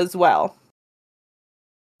do that as well.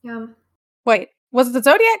 Yeah. Wait, was it the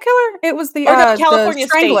Zodiac killer? It was the California the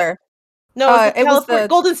Strangler. No, it was the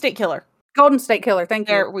Golden State Killer. Golden State Killer. Thank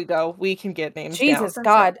you. There we go. We can get names Jesus down.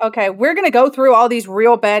 God. Okay, we're gonna go through all these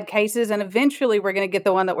real bad cases, and eventually we're gonna get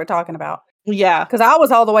the one that we're talking about. Yeah, because I was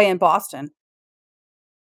all the way in Boston.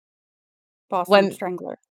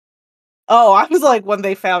 Strangler. Oh, I was like, when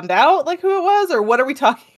they found out like who it was, or what are we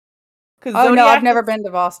talking? Oh no, I've never been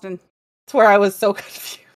to Boston. That's where I was so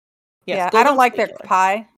confused. Yes, I don't like their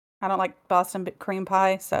pie. I don't like Boston cream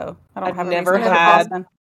pie, so I don't have never had Boston.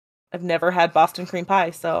 I've never had Boston cream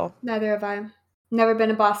pie, so neither have I. Never been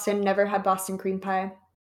to Boston. Never had Boston cream pie.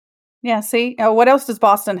 Yeah, see, what else does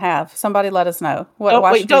Boston have? Somebody let us know.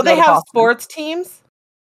 Don't they have sports teams?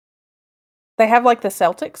 They have like the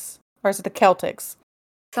Celtics, or is it the Celtics?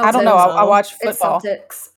 Celtics. I don't know. I watch football. It's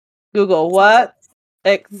Celtics. Google what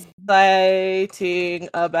exciting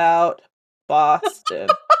about Boston.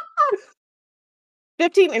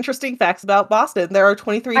 15 interesting facts about Boston. There are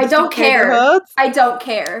 23 distinct neighborhoods. I don't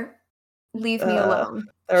care. Leave me alone.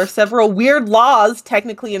 There are several weird laws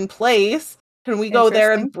technically in place. Can we go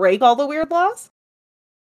there and break all the weird laws?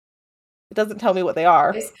 It doesn't tell me what they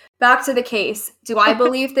are. Back to the case. Do I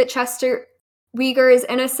believe that Chester Weger is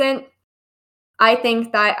innocent? I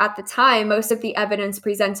think that at the time, most of the evidence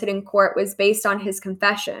presented in court was based on his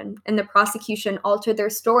confession, and the prosecution altered their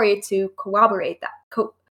story to corroborate that.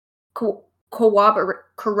 Corroborate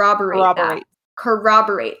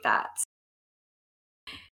that.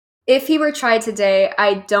 If he were tried today,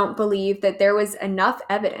 I don't believe that there was enough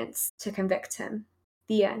evidence to convict him.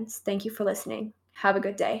 The end. Thank you for listening. Have a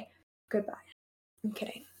good day. Goodbye. I'm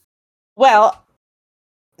kidding. Well,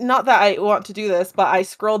 not that I want to do this, but I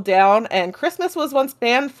scrolled down and Christmas was once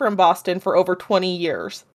banned from Boston for over 20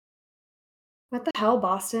 years. What the hell,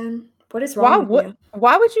 Boston? What is wrong with you?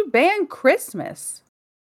 Why would you ban Christmas?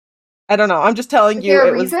 I don't know. I'm just telling you. Is there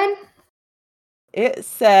a reason? It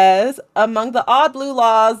says, among the odd blue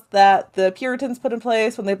laws that the Puritans put in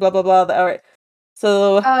place when they blah, blah, blah. All right.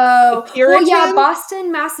 So,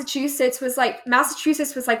 Boston, Massachusetts was like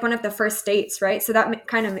one of the first states, right? So that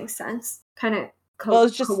kind of makes sense.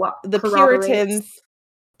 It's just the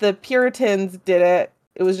Puritans did it.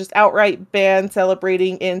 It was just outright banned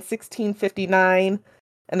celebrating in 1659.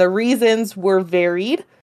 And the reasons were varied,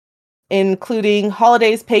 including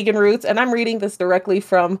holidays, pagan roots. And I'm reading this directly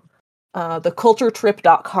from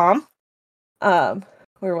theculturetrip.com.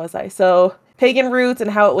 Where was I? So pagan roots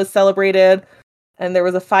and how it was celebrated. And there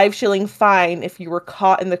was a 5 shilling fine if you were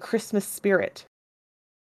caught in the Christmas spirit.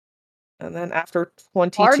 And then after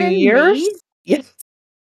 22 years, yes.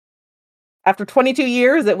 After 22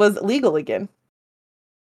 years, it was legal again.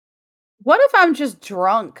 What if I'm just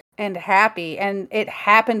drunk and happy and it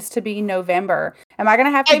happens to be November? Am I going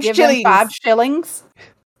to have to give them 5 shillings?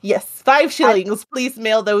 Yes, 5 shillings. Please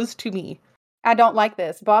mail those to me. I don't like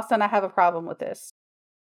this. Boston, I have a problem with this.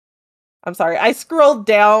 I'm sorry. I scrolled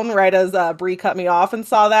down right as Bree cut me off and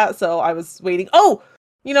saw that, so I was waiting. Oh,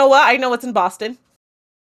 you know what? I know what's in Boston.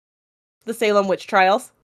 The Salem witch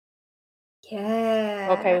trials.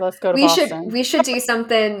 Yeah. Okay, let's go to Boston. We should do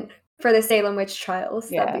something for the Salem witch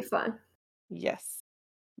trials. Yeah. That'd be fun. Yes.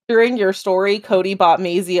 During your story, Cody bought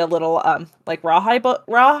Maisie a little like rawhide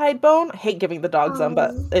bone. I hate giving the dogs them,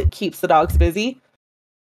 but it keeps the dogs busy.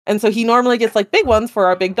 And so he normally gets like big ones for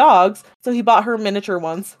our big dogs, so he bought her miniature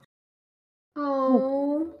ones.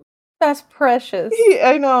 Oh, that's precious.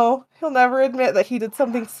 I know. He'll never admit that he did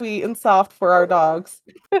something sweet and soft for our dogs.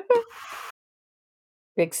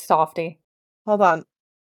 Big softy. Hold on.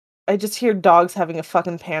 I just hear dogs having a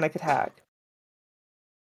fucking panic attack.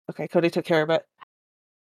 Okay, Cody took care of it.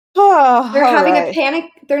 They're having a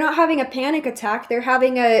panic. They're not having a panic attack. They're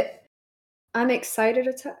having I'm excited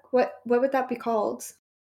attack. What would that be called?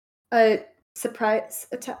 A surprise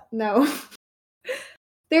attack? No.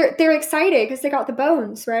 They're excited because they got the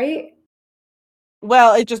bones, right?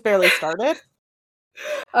 Well, it just barely started.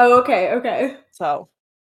 Oh, okay. So,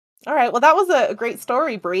 all right. Well, that was a great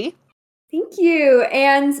story, Bree. Thank you.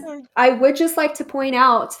 And I would just like to point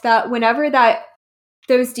out that whenever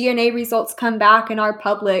those DNA results come back and are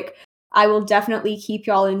public, I will definitely keep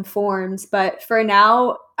y'all informed. But for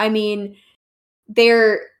now, I mean,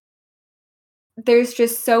 there's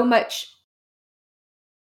just so much.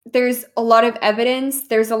 There's a lot of evidence.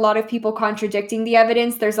 There's a lot of people contradicting the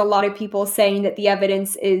evidence. There's a lot of people saying that the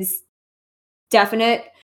evidence is definite.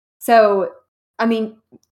 So, I mean,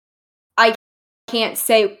 can't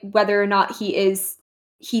say whether or not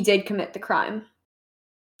he did commit the crime.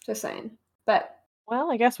 Just saying. But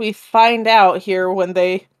well, I guess we find out here when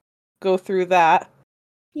they go through that.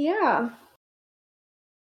 yeah.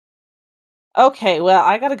 Okay, well,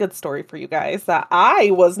 I got a good story for you guys that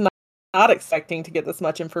I was not expecting to get this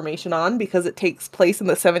much information on because it takes place in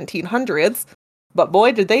the 1700s. But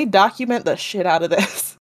boy, did they document the shit out of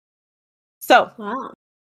this. So, Wow.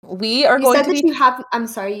 we are You going said to that be... you have, I'm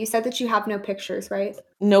sorry, you said that you have no pictures, right?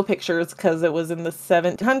 No pictures because it was in the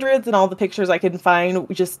 1700s and all the pictures I could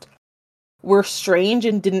find just were strange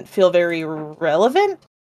and didn't feel very relevant.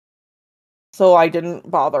 So I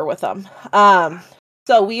didn't bother with them.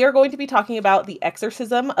 So we are going to be talking about the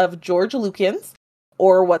exorcism of George Lukens,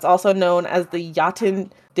 or what's also known as the Yatin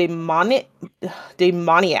demoniac.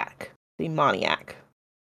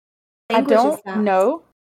 I don't know.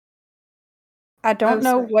 I don't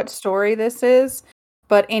know what story this is,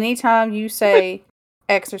 but anytime you say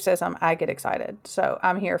exorcism, I get excited. So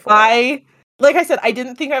I'm here for it. Like I said, I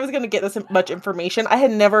didn't think I was going to get this much information. I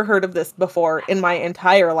had never heard of this before in my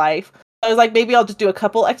entire life. I was like, maybe I'll just do a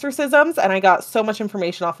couple exorcisms, and I got so much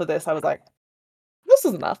information off of this. I was like, this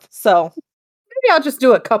is enough. So maybe I'll just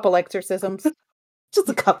do a couple exorcisms. Just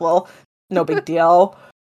a couple. No big deal.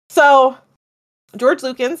 So George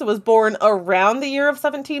Lukens was born around the year of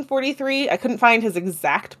 1743. I couldn't find his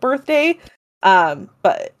exact birthday,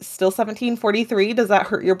 but still 1743. Does that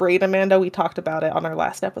hurt your brain, Amanda? We talked about it on our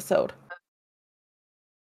last episode.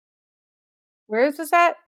 Where is this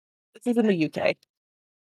at? This is in the UK.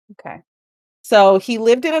 Okay. So he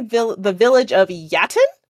lived in the village of Yatton.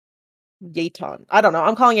 Yaton. I don't know.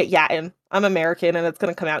 I'm calling it Yatton. I'm American, and it's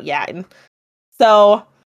going to come out Yatton. So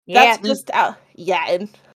that's just out. Yatton.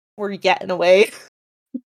 We're yatting away.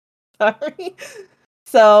 Sorry.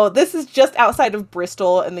 So this is just outside of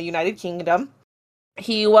Bristol in the United Kingdom.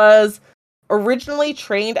 He was originally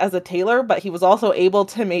trained as a tailor, but he was also able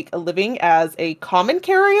to make a living as a common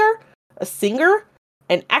carrier, a singer,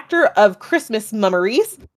 an actor of Christmas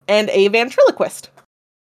mummeries, and a ventriloquist.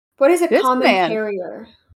 What is a common carrier?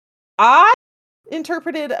 I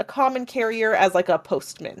interpreted a common carrier as like a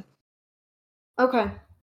postman. Okay.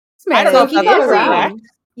 I don't know if that's correct.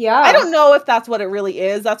 Yeah. I don't know if that's what it really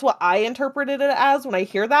is. That's what I interpreted it as when I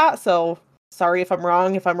hear that. So sorry if I'm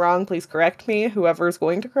wrong. If I'm wrong, please correct me. Whoever's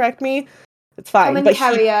going to correct me. It's fine. Common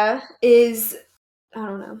carrier is, I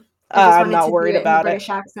don't know. I just I'm not worried about British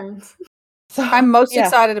accent. So I'm most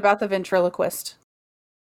excited about the ventriloquist.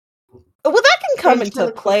 Well, that can come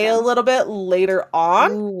into play a little bit later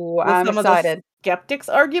on. Ooh, I'm excited. The skeptics'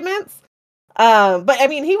 arguments. But I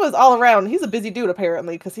mean, he was all around. He's a busy dude,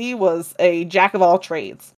 apparently, because he was a jack of all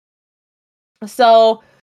trades. So,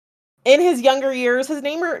 in his younger years, his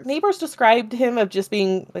neighbors described him of just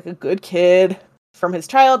being like a good kid from his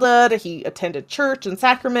childhood. He attended church and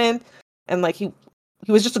sacrament, and like he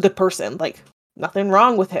was just a good person. Like nothing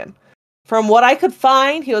wrong with him. From what I could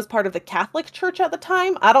find, he was part of the Catholic Church at the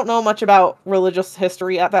time. I don't know much about religious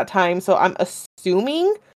history at that time, so I'm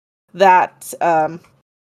assuming that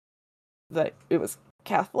that it was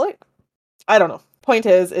Catholic. I don't know. Point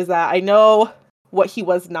is that I know what he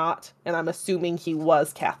was not, and I'm assuming he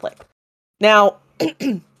was Catholic. Now,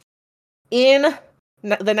 in the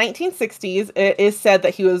 1960s, it is said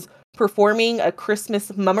that he was performing a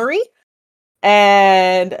Christmas mummery,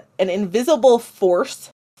 and an invisible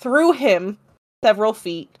force threw him several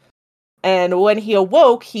feet, and when he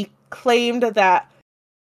awoke, he claimed that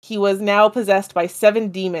he was now possessed by 7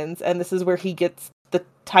 demons, and this is where he gets the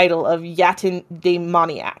title of Yatin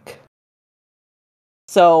demoniac.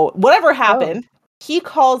 So, whatever happened, he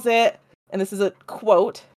calls it, and this is a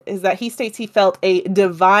quote, is that he states he felt a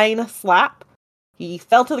divine slap. He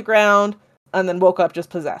fell to the ground, and then woke up just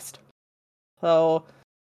possessed. So,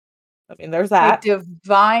 I mean, there's that. A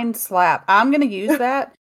divine slap. I'm going to use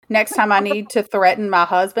that. Next time I need to threaten my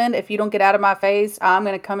husband, if you don't get out of my face, I'm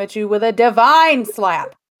going to come at you with a divine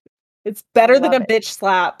slap. It's better than a bitch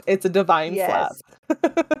slap. It's a divine slap.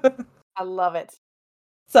 I love it.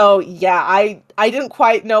 So, yeah, I didn't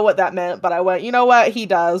quite know what that meant, but I went, you know what? He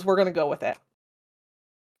does. We're going to go with it.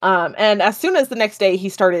 And as soon as the next day, he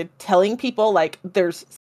started telling people, like, there's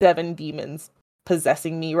 7 demons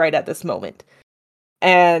possessing me right at this moment.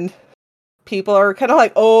 And people are kind of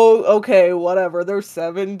like, oh, okay, whatever. There's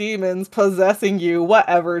 7 demons possessing you.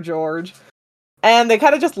 Whatever, George. And they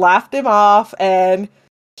kind of just laughed him off, and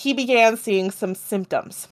he began seeing some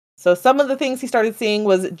symptoms. So some of the things he started seeing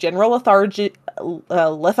was general lethargy. Okay.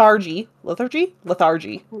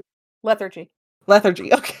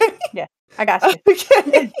 Yeah, I got you.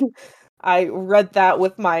 Okay. I read that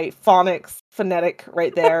with my phonics phonetic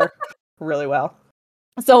right there really well.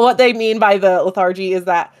 So what they mean by the lethargy is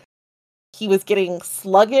that he was getting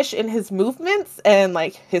sluggish in his movements, and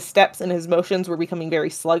like his steps and his motions were becoming very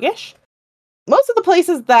sluggish. Most of the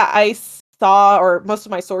places that I saw, or most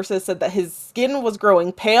of my sources, said that his skin was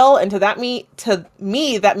growing pale, and to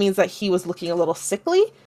me that means that he was looking a little sickly,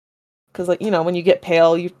 because like, when you get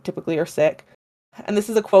pale, you typically are sick. And this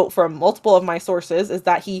is a quote from multiple of my sources, is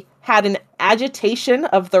that he had an agitation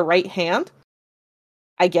of the right hand.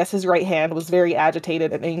 I guess his right hand was very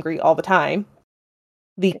agitated and angry all the time.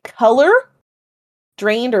 The color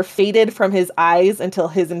drained or faded from his eyes until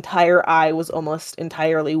his entire eye was almost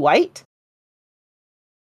entirely white.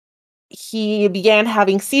 He began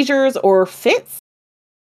having seizures or fits.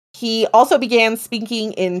 He also began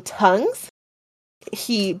speaking in tongues.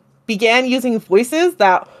 He began using voices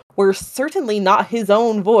that were certainly not his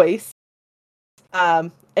own voice.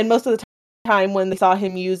 And most of the time when they saw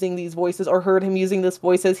him using these voices or heard him using these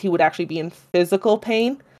voices, he would actually be in physical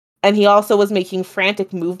pain. And he also was making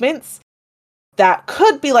frantic movements that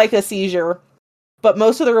could be like a seizure, but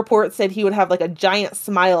most of the reports said he would have like a giant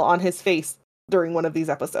smile on his face during one of these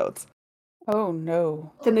episodes. Oh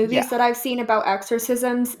no. The movies that I've seen about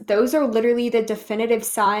exorcisms, those are literally the definitive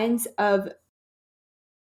signs of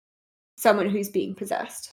someone who's being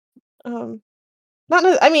possessed. That's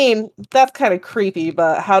kind of creepy,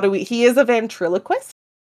 but he is a ventriloquist,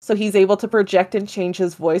 so he's able to project and change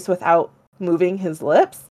his voice without moving his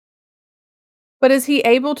lips. But is he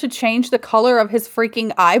able to change the color of his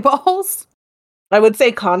freaking eyeballs? I would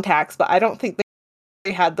say contacts, but I don't think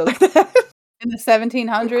they had those in the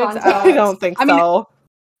 1700s. I don't think so. Mean,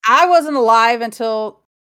 I wasn't alive until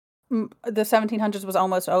the 1700s was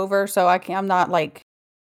almost over, so I'm not like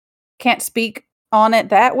can't speak on it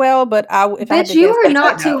that well. But you are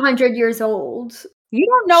not 200 years old. You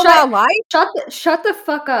don't know about life. Shut the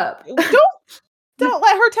fuck up. Don't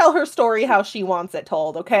let her tell her story how she wants it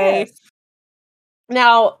told, okay? Yes.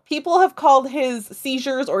 Now, people have called his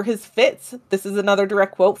seizures or his fits, this is another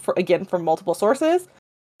direct quote from multiple sources,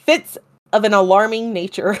 fits of an alarming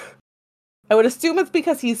nature. I would assume it's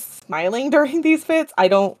because he's smiling during these fits. I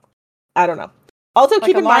don't know. Also, like,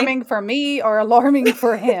 keep in mind, alarming for me or alarming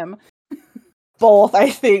for him? Both, I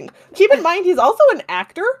think. Keep in mind, he's also an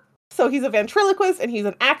actor. So he's a ventriloquist and he's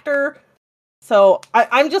an actor. So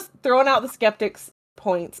I'm just throwing out the skeptics'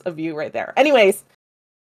 points of view right there. Anyways,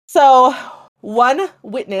 so one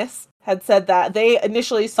witness had said that they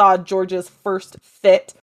initially saw George's first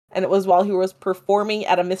fit, and it was while he was performing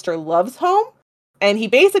at a Mr. Love's home. And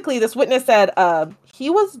this witness said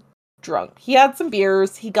he was drunk. He had some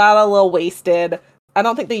beers. He got a little wasted. I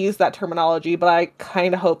don't think they used that terminology, but I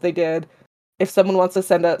kind of hope they did. If someone wants to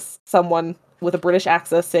send us someone with a British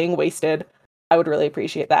accent saying wasted, I would really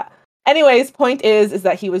appreciate that. Anyways, point is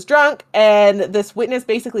that he was drunk, and this witness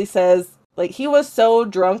basically says, like, he was so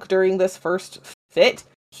drunk during this first fit,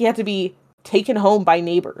 he had to be taken home by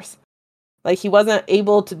neighbors. Like, he wasn't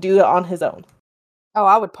able to do it on his own. Oh,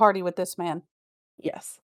 I would party with this man.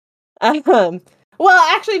 Yes.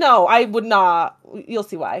 Well, actually, no, I would not. You'll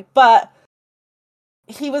see why. But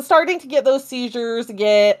he was starting to get those seizures So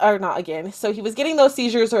he was getting those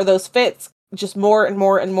seizures or those fits just more and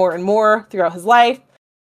more and more and more throughout his life.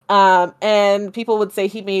 And people would say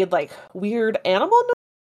he made like weird animal noises,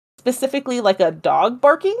 specifically like a dog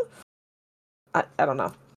barking. I don't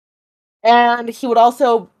know. And he would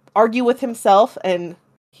also argue with himself, and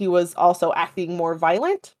he was also acting more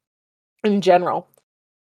violent in general.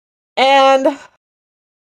 And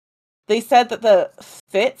they said that the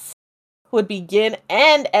fits would begin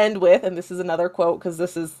and end with, and this is another quote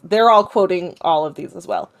because they're all quoting all of these as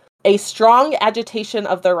well, a strong agitation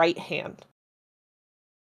of the right hand.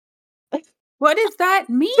 What does that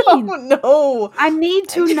mean? I don't know. I need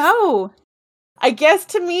to know. I guess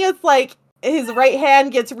to me it's like his right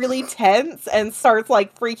hand gets really tense and starts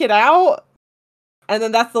like freaking out. And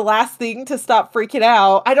then that's the last thing to stop freaking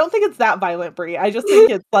out. I don't think it's that violent, Brie. I just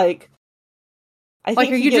think it's like... I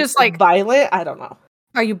think are you just like violent? I don't know.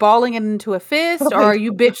 Are you balling it into a fist or are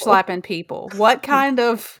you bitch slapping people? What kind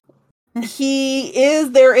of...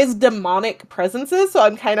 There is demonic presences, so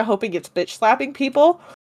I'm kind of hoping it's bitch slapping people.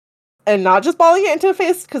 And not just balling it into a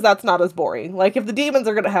fist, because that's not as boring. Like, if the demons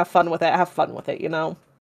are going to have fun with it, you know?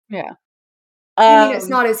 Yeah. I mean, it's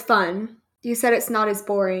not as fun. You said it's not as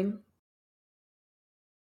boring.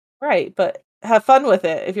 Right, but have fun with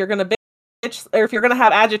it. If you're going to bitch, or if you're going to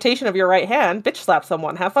have agitation of your right hand, bitch slap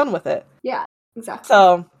someone. Have fun with it. Yeah, exactly.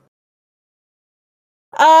 So,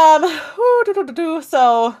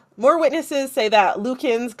 so more witnesses say that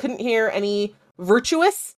Lukens couldn't hear any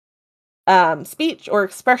virtuous speech or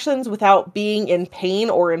expressions without being in pain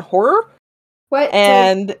or in horror. What?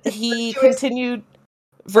 And he continued.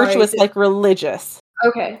 Virtuous, like religious.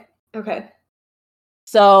 Okay.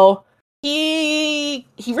 So he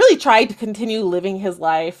really tried to continue living his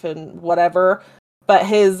life and whatever, but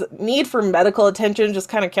his need for medical attention just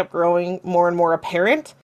kind of kept growing more and more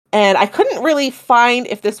apparent. And I couldn't really find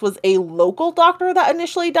if this was a local doctor that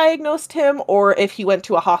initially diagnosed him or if he went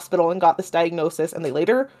to a hospital and got this diagnosis and they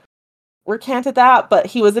later recanted that. But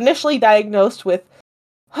he was initially diagnosed with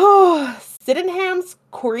Sydenham's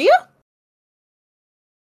chorea?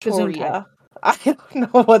 Chorea. I don't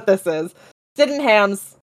know what this is.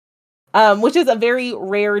 Sydenham's, which is a very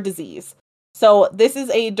rare disease. So this is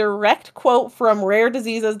a direct quote from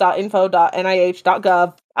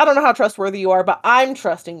rarediseases.info.nih.gov. I don't know how trustworthy you are, but I'm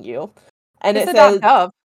trusting you. And it says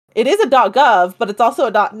 .gov. It is a .gov, but it's also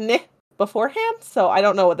a .nih beforehand, so I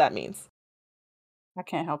don't know what that means. I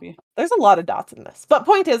can't help you. There's a lot of dots in this. But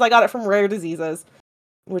point is, I got it from Rare Diseases,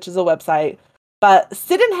 which is a website. But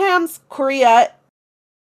Sydenham's chorea,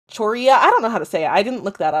 I don't know how to say it. I didn't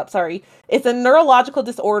look that up, sorry. It's a neurological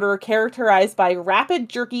disorder characterized by rapid,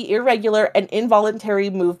 jerky, irregular, and involuntary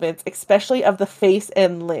movements, especially of the face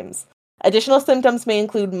and limbs. Additional symptoms may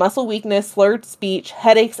include muscle weakness, slurred speech,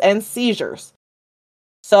 headaches, and seizures.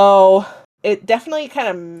 So it definitely kind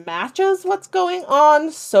of matches what's going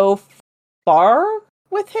on so far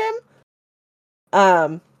with him.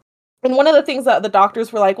 And one of the things that the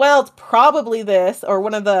doctors were like, well, it's probably this, or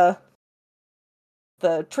one of the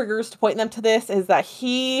triggers to point them to this is that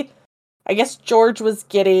I guess George was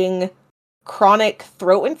getting chronic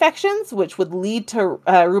throat infections, which would lead to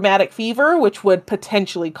rheumatic fever, which would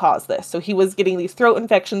potentially cause this. So he was getting these throat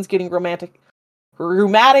infections, getting rheumatic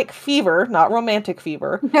fever, not romantic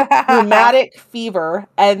fever, rheumatic fever,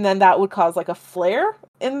 and then that would cause like a flare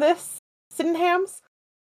in this Sydenham's.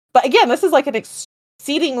 But again, this is like an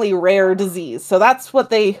exceedingly rare disease, so that's what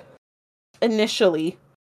they initially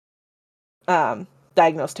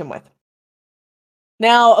diagnosed him with.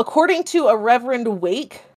 Now, according to a Reverend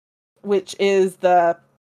Wake, which is the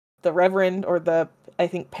reverend, or I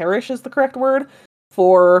think parish is the correct word,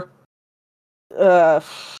 for, where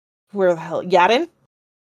the hell, Yadin?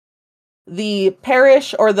 The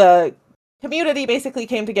parish, or the community, basically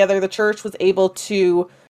came together. The church was able to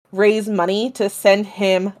raise money to send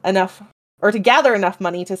him enough, or to gather enough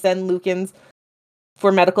money to send Lukens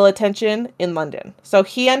for medical attention in London. So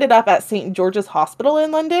he ended up at St. George's Hospital in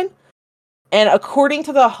London. And according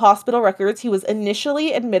to the hospital records, he was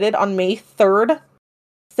initially admitted on May 3rd,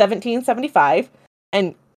 1775,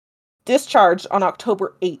 and discharged on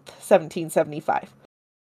October 8th, 1775.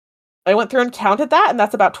 I went through and counted that, and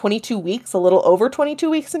that's about 22 weeks, a little over 22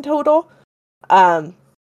 weeks in total.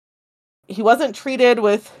 He wasn't treated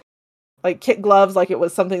with like kit gloves like it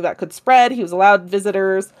was something that could spread. He was allowed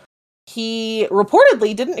visitors. He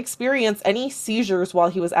reportedly didn't experience any seizures while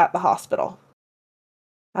he was at the hospital.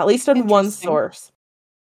 At least in one source.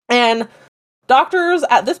 And doctors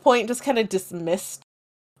at this point just kind of dismissed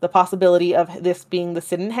the possibility of this being the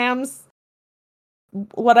Sydenham's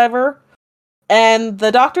whatever. And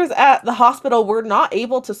the doctors at the hospital were not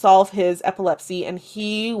able to solve his epilepsy, and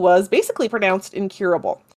he was basically pronounced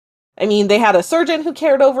incurable. I mean, they had a surgeon who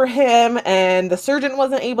cared over him, and the surgeon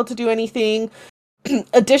wasn't able to do anything.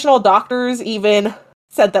 Additional doctors even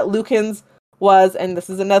said that Lukens was, and this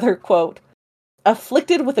is another quote,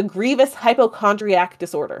 afflicted with a grievous hypochondriac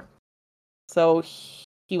disorder. So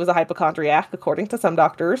he was a hypochondriac, according to some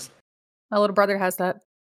doctors. My little brother has that.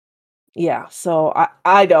 Yeah, so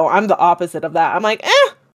I don't. I'm the opposite of that. I'm like,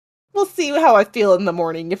 we'll see how I feel in the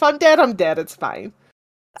morning. If I'm dead, I'm dead. It's fine.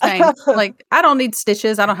 Same. Like, I don't need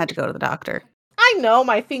stitches. I don't have to go to the doctor. I know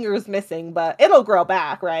my finger's missing, but it'll grow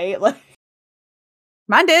back, right? Like,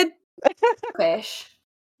 mine did. Fish.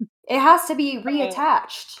 It has to be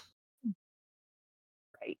reattached.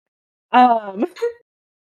 Right.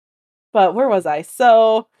 But where was I?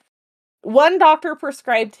 So one doctor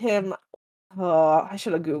prescribed him, I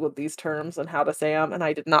should have Googled these terms and how to say them, and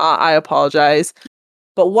I did not. I apologize.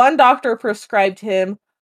 But one doctor prescribed him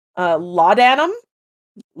laudanum.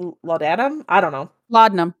 Laudanum? I don't know.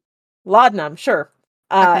 Laudanum, sure.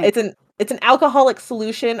 It's an alcoholic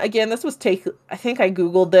solution. Again, this was I think I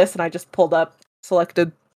Googled this and I just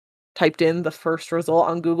typed in the first result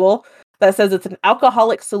on Google that says it's an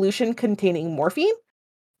alcoholic solution containing morphine,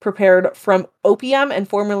 prepared from opium and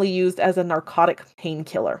formerly used as a narcotic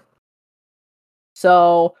painkiller.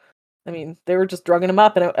 So, I mean, they were just drugging him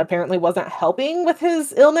up, and it apparently wasn't helping with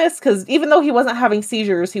his illness, because even though he wasn't having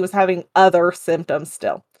seizures, he was having other symptoms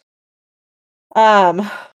still.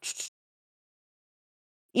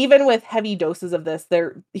 Even with heavy doses of this,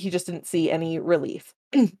 he just didn't see any relief.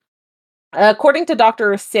 According to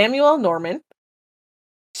Dr. Samuel Norman,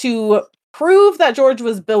 to prove that George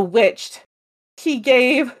was bewitched, he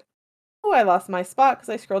gave... Oh, I lost my spot because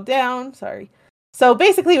I scrolled down. Sorry. So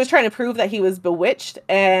basically, he was trying to prove that he was bewitched,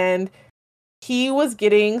 and he was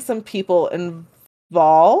getting some people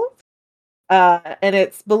involved. And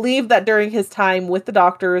it's believed that during his time with the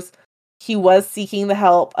doctors, he was seeking the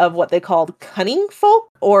help of what they called cunning folk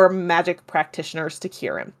or magic practitioners to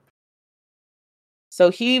cure him.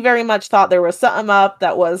 So he very much thought there was something up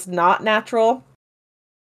that was not natural.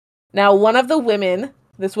 Now, one of the women,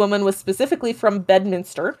 this woman was specifically from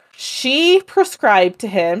Bedminster, she prescribed to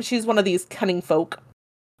him, she's one of these cunning folk,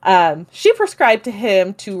 she prescribed to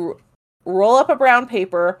him to roll up a brown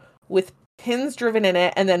paper with pins driven in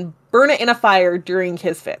it and then burn it in a fire during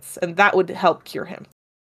his fits, and that would help cure him.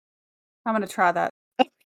 I'm going to try that.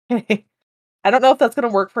 I don't know if that's going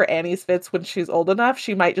to work for Annie's fits when she's old enough.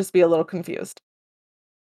 She might just be a little confused.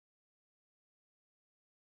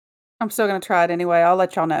 I'm still going to try it anyway. I'll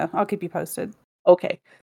let y'all know. I'll keep you posted. Okay.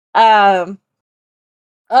 Other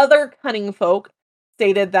cunning folk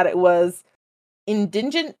stated that it was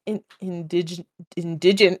indigent. Whoo,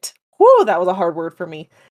 that was a hard word for me.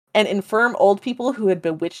 And infirm old people who had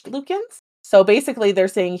bewitched Lukens. So basically, they're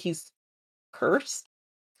saying he's cursed.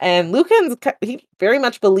 And Lukens, he very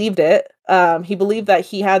much believed it. He believed that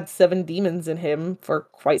he had 7 demons in him for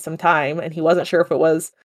quite some time, and he wasn't sure if it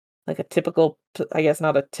was like a typical, I guess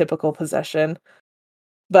not a typical possession,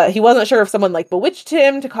 but he wasn't sure if someone like bewitched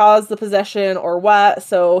him to cause the possession or what.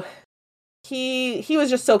 So he was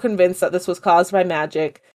just so convinced that this was caused by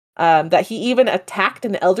magic, that he even attacked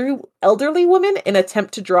an elderly woman in an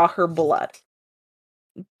attempt to draw her blood.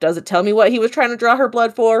 Does it tell me what he was trying to draw her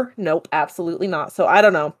blood for? Nope, absolutely not. So I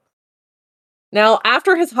don't know. Now,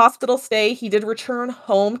 after his hospital stay, he did return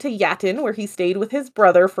home to Yatton, where he stayed with his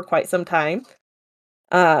brother for quite some time.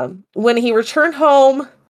 When he returned home,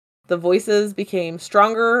 the voices became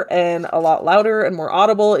stronger and a lot louder and more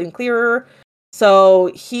audible and clearer.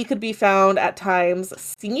 So he could be found at times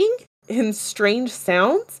singing in strange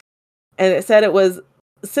sounds. And it said it was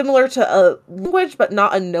similar to a language, but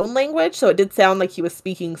not a known language. So it did sound like he was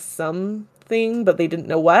speaking something, but they didn't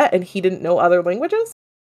know what, and he didn't know other languages.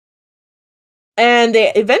 And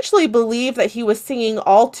they eventually believed that he was singing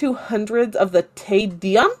all 200 of the Te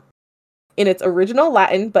Deum in its original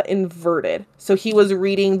Latin, but inverted. So he was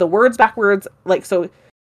reading the words backwards, like, so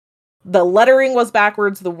the lettering was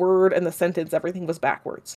backwards, the word and the sentence, everything was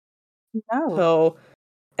backwards. No. So,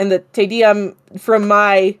 and the Te Deum, from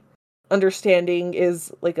my understanding,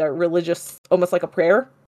 is like a religious, almost like a prayer.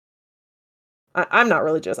 I'm not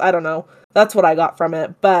religious, I don't know. That's what I got from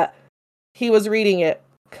it, but he was reading it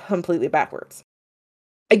completely backwards.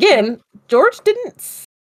 Again, George didn't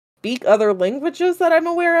speak other languages that I'm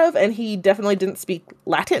aware of, and he definitely didn't speak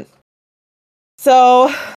Latin.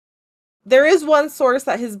 So, there is one source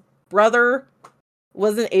that his brother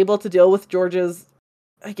wasn't able to deal with George's,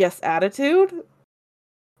 I guess, attitude?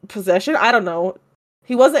 Possession? I don't know.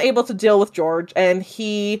 He wasn't able to deal with George, and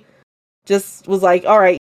he just was like,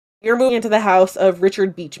 alright, you're moving into the house of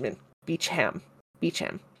Richard Beecham.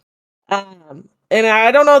 And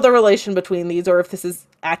I don't know the relation between these or if this is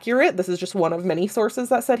accurate. This is just one of many sources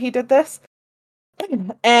that said he did this.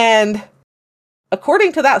 And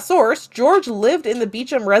according to that source, George lived in the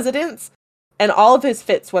Beecham residence and all of his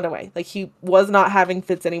fits went away. Like, he was not having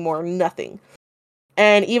fits anymore, nothing.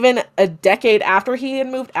 And even a decade after he had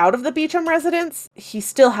moved out of the Beecham residence, he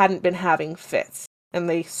still hadn't been having fits. And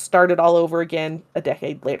they started all over again a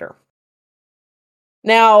decade later.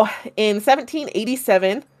 Now, in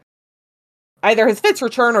 1787, either his fits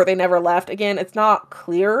returned or they never left. Again, it's not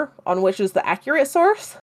clear on which is the accurate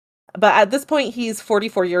source. But at this point, he's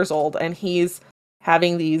 44 years old and he's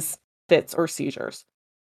having these fits or seizures.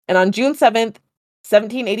 And on June 7th,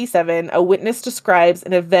 1787, a witness describes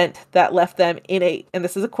an event that left them in a, and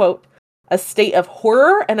this is a quote, a state of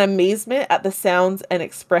horror and amazement at the sounds and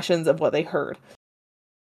expressions of what they heard.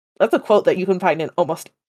 That's a quote that you can find in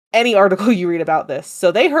almost any article you read about this.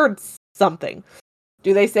 So they heard something.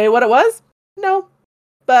 Do they say what it was? No,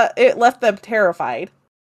 but it left them terrified.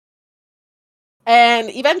 And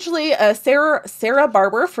eventually, Sarah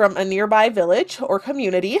Barber from a nearby village or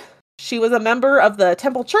community, she was a member of the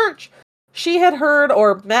Temple Church. She had heard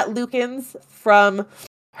or met Lukens from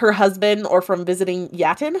her husband or from visiting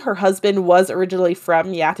Yatton. Her husband was originally from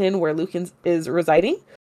Yatton, where Lukens is residing.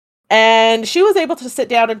 And she was able to sit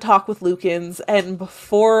down and talk with Lukens. And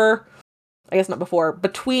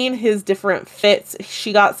between his different fits,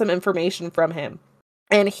 she got some information from him.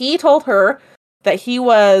 And he told her that he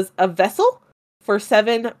was a vessel for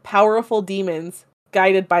 7 powerful demons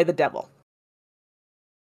guided by the devil.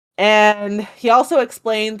 And he also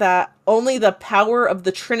explained that only the power of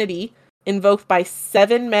the Trinity invoked by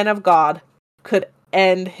 7 men of God could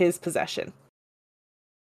end his possession.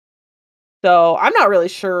 So I'm not really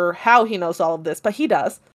sure how he knows all of this, but he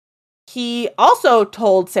does. He also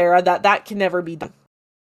told Sarah that that can never be done.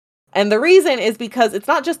 And the reason is because it's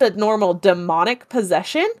not just a normal demonic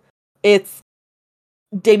possession, it's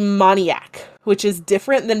demoniac, which is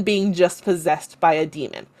different than being just possessed by a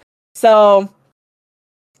demon. So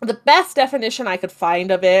the best definition I could find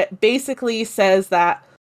of it basically says that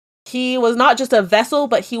he was not just a vessel,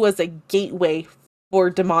 but he was a gateway for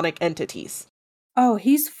demonic entities. Oh,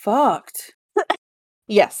 he's fucked.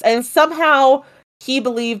 Yes, and somehow he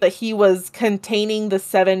believed that he was containing the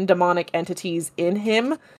 7 demonic entities in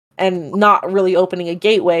him and not really opening a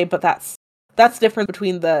gateway, but that's different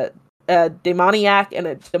between the demoniac and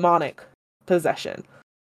a demonic possession.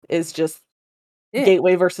 Is just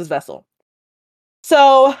gateway versus vessel.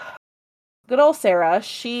 So, good old Sarah,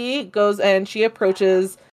 she goes and she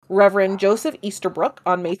approaches Reverend Joseph Easterbrook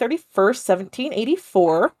on May 31st,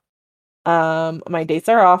 1784. My dates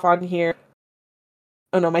are off on here.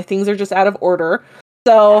 Oh no, my things are just out of order.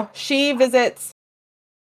 So she visits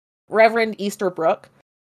Reverend Easterbrook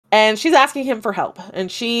and she's asking him for help.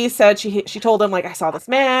 And she said she told him, like, I saw this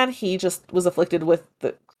man. He just was afflicted with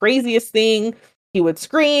the craziest thing. He would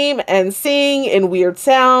scream and sing in weird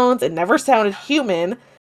sounds and never sounded human.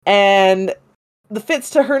 And the fits,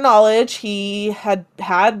 to her knowledge, he had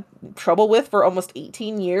trouble with for almost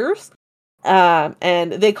 18 years.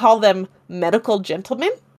 And they call them medical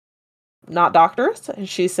gentlemen, not doctors. And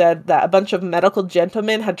she said that a bunch of medical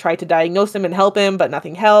gentlemen had tried to diagnose him and help him, but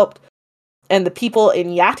nothing helped. And the people in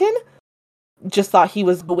Yatton just thought he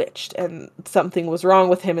was bewitched and something was wrong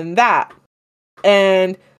with him in that.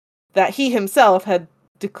 And that he himself had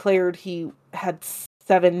declared he had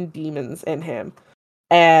 7 demons in him.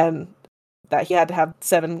 And that he had to have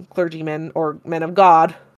 7 clergymen or men of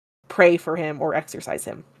God pray for him or exorcise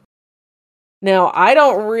him. Now, I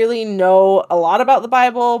don't really know a lot about the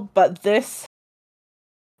Bible, but it's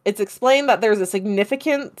explained that there's a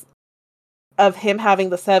significance of him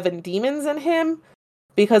having the 7 demons in him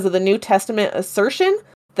because of the New Testament assertion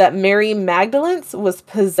that Mary Magdalene was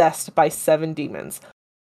possessed by 7 demons.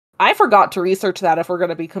 I forgot to research that, if we're going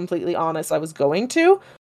to be completely honest. I was going to.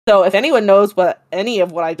 So if anyone knows what any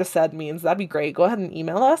of what I just said means, that'd be great. Go ahead and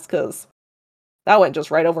email us, because that went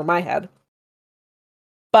just right over my head.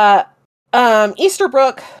 But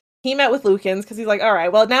Easterbrook, he met with Lukens because he's like, all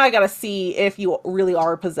right, well, now I got to see if you really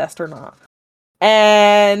are possessed or not.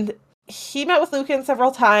 And he met with Lukens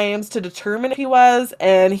several times to determine if he was,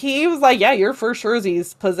 and he was like, yeah, you're for sure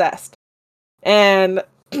he's possessed. And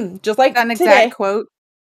just like an today, exact quote.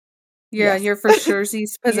 Yeah, yes. you're for sure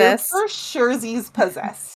he's possessed. You're for sure he's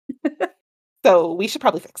possessed. So we should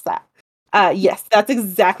probably fix that. Yes, that's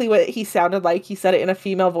exactly what he sounded like. He said it in a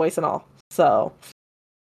female voice and all. So,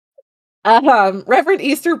 Reverend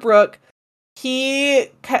Easterbrook, he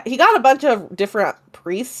got a bunch of different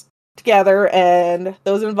priests together, and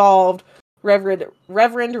those involved Reverend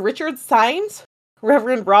Richard Symes,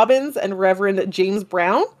 Reverend Robbins, and Reverend James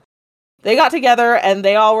Brown. They got together and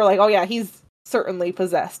they all were like, oh yeah, he's certainly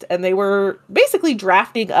possessed. And they were basically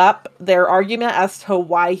drafting up their argument as to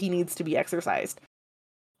why he needs to be exorcised.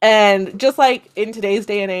 And just like in today's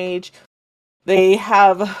day and age,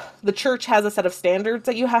 the church has a set of standards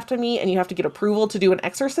that you have to meet, and you have to get approval to do an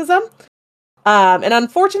exorcism. And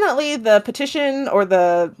unfortunately, the petition or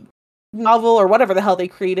the novel or whatever the hell they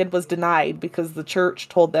created was denied because the church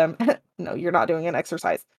told them, no, you're not doing an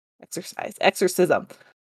exorcism.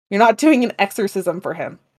 You're not doing an exorcism for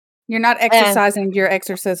him. You're not exercising your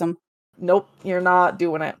exorcism. Nope, you're not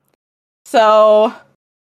doing it. So,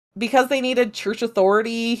 because they needed church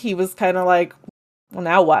authority, he was kind of like, well,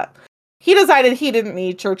 now what? He decided he didn't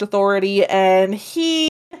need church authority, and he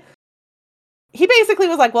basically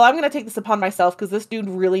was like, well, I'm going to take this upon myself because this dude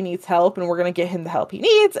really needs help, and we're going to get him the help he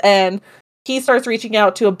needs. And he starts reaching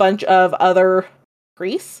out to a bunch of other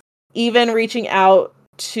priests, even reaching out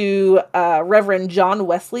to Reverend John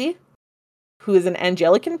Wesley, who is an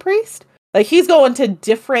Anglican priest. Like, he's going to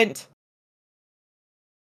different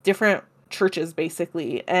churches,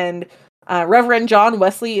 basically. And Reverend John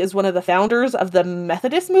Wesley is one of the founders of the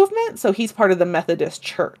Methodist movement, so he's part of the Methodist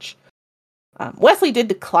Church. Wesley did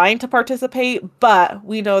decline to participate, but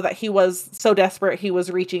we know that he was so desperate he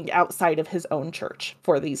was reaching outside of his own church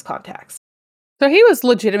for these contacts. So he was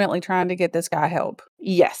legitimately trying to get this guy help.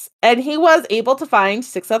 Yes, and he was able to find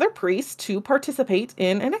 6 other priests to participate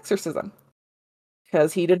in an exorcism.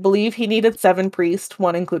 Because he did believe he needed 7 priests,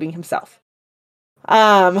 1 including himself.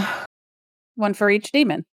 1 for each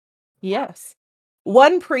demon. Yes.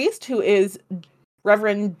 1 priest, who is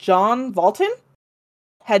Reverend John Valton,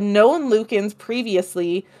 had known Lukens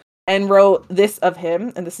previously and wrote this of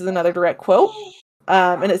him, and this is another direct quote.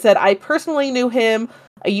 And it said, I personally knew him,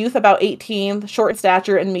 a youth about 18, short in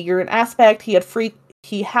stature and meager in aspect. He had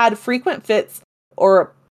frequent fits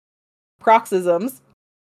or paroxysms,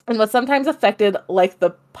 and was sometimes affected like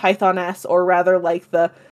the Pythoness, or rather like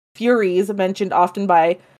the Furies mentioned often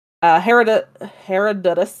by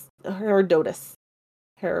Herodotus.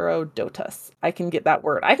 I can get that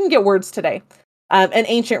word. I can get words today. And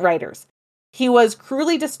ancient writers. He was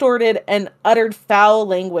cruelly distorted and uttered foul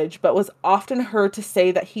language, but was often heard to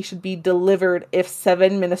say that he should be delivered if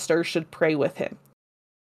 7 ministers should pray with him.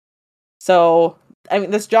 So, I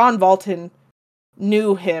mean, this John Valton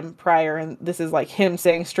knew him prior, and this is like him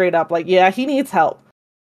saying straight up, like, yeah, he needs help.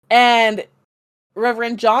 And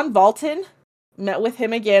Reverend John Valton met with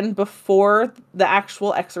him again before the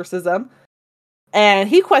actual exorcism, and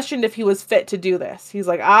he questioned if he was fit to do this. He's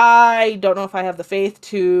like, I don't know if I have the faith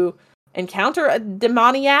to encounter a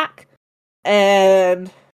demoniac,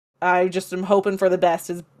 and I just am hoping for the best,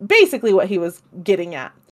 is basically what he was getting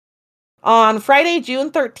at. On Friday,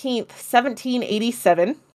 June 13th,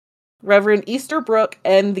 1787, Reverend Easterbrook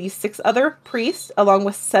and the 6 other priests, along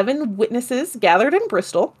with 7 witnesses, gathered in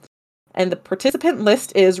Bristol. And the participant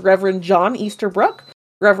list is Reverend John Easterbrook,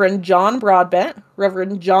 Reverend John Broadbent,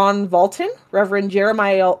 Reverend John Valton, Reverend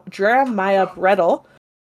Jeremiah Brettle,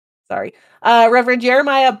 Reverend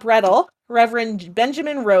Jeremiah Brettle, Reverend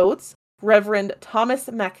Benjamin Rhodes, Reverend Thomas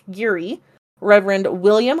McGeary, Reverend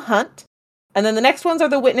William Hunt, and then the next ones are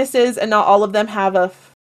the witnesses, and not all of them have a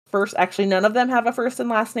first. Actually, none of them have a first and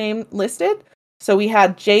last name listed. So we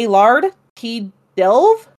had J. Lard, T.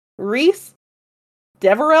 Delve, Reese,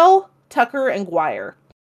 Deverell, Tucker, and Guire.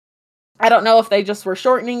 I don't know if they just were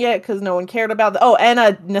shortening it because no one cared about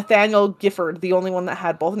and Nathaniel Gifford, the only one that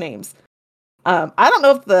had both names. I don't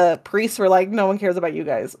know if the priests were like, no one cares about you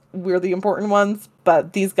guys, we're the important ones,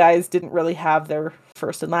 but these guys didn't really have their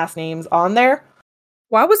first and last names on there.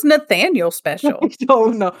 Why was Nathaniel special? I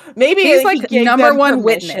don't know. Maybe he's like number one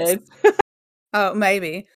witness. Oh,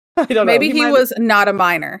 maybe. I don't know. Maybe he was not a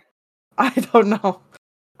minor. I don't know.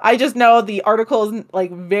 I just know the articles,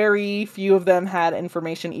 like, very few of them had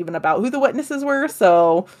information even about who the witnesses were,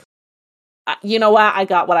 so you know what? I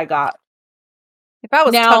got what I got. If I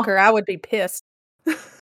was Tucker, I would be pissed.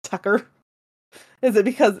 Tucker? Is it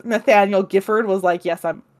because Nathaniel Gifford was like, yes,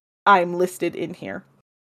 I'm listed in here?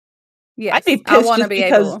 Yes, I'd be pissed just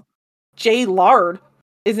because J. Lard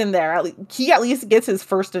is in there. He at least gets his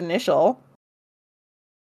first initial.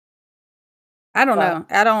 I don't know.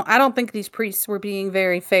 I don't think these priests were being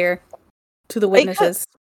very fair to the witnesses.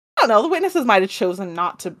 I don't know. The witnesses might have chosen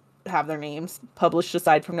not to have their names published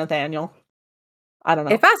aside from Nathaniel. I don't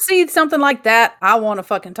know. If I see something like that, I want to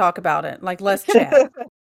fucking talk about it. Like, let's chat.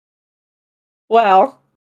 Well,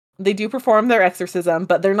 they do perform their exorcism,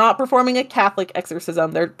 but they're not performing a Catholic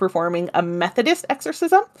exorcism. They're performing a Methodist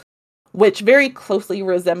exorcism, which very closely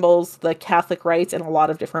resembles the Catholic rites in a lot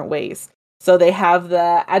of different ways. So they have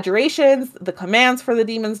the adjurations, the commands for the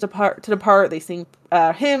demons to depart. They sing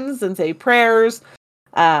hymns and say prayers.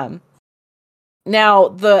 Now,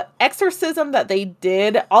 the exorcism that they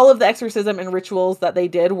did, all of the exorcism and rituals that they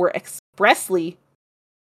did were expressly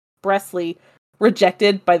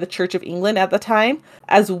rejected by the Church of England at the time,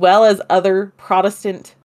 as well as other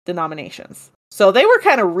Protestant denominations. So they were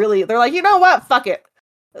kind of they're like, you know what? Fuck it.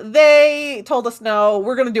 They told us no,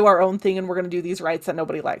 we're going to do our own thing and we're going to do these rites that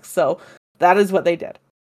nobody likes. So that is what they did.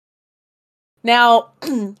 Now,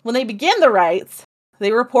 when they begin the rites,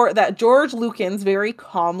 they report that George Lukens very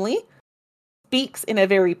calmly speaks in a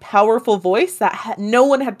very powerful voice that no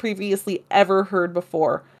one had previously ever heard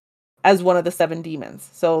before as one of the 7 demons.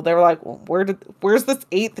 So they were like, well, where's this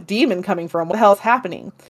 8th demon coming from? What the hell is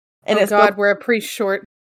happening? And we're a priest short.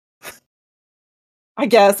 I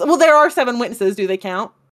guess. Well, there are 7 witnesses. Do they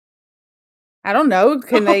count? I don't know.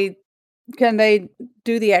 Can they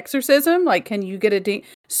do the exorcism? Like, can you get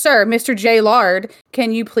Sir, Mr. J. Lard,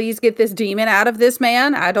 can you please get this demon out of this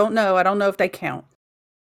man? I don't know. I don't know if they count.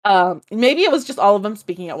 Maybe it was just all of them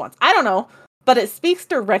speaking at once. I don't know. But it speaks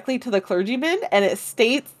directly to the clergyman, and it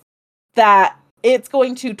states that it's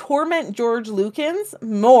going to torment George Lukens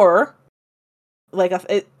more, like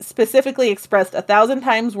it specifically expressed 1,000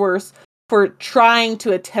 times worse for trying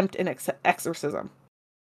to attempt an exorcism.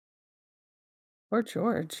 Poor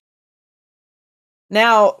George.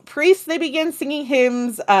 Now, priests, they begin singing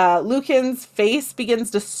hymns. Lukens' face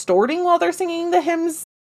begins distorting while they're singing the hymns.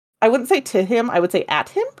 I wouldn't say to him, I would say at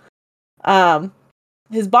him.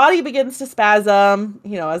 His body begins to spasm,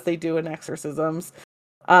 as they do in exorcisms.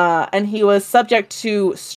 And he was subject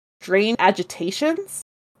to strange agitations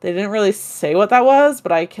They didn't really say what that was,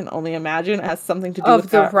 but I can only imagine it has something to do with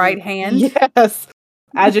the that. right hand. Yes,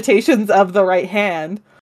 agitations of the right hand.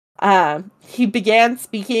 He began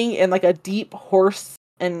speaking in like a deep, hoarse,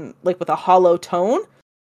 and like with a hollow tone.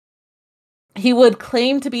 He would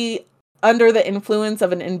claim to be under the influence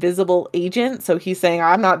of an invisible agent. So he's saying,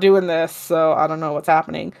 I'm not doing this, so I don't know what's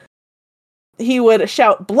happening. He would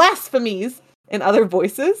shout blasphemies in other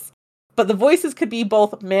voices, but the voices could be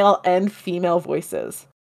both male and female voices.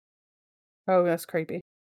 Oh, that's creepy.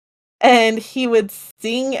 And he would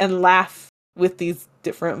sing and laugh with these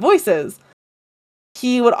different voices.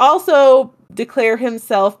 He would also declare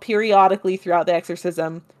himself periodically throughout the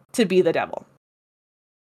exorcism to be the devil.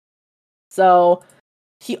 So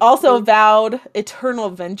he also vowed eternal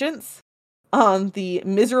vengeance on the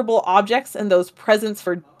miserable objects and those presents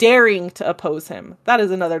for daring to oppose him. That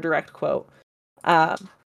is another direct quote.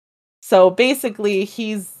 So basically,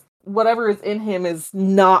 whatever is in him is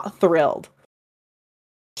not thrilled.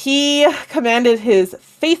 He commanded his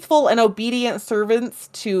faithful and obedient servants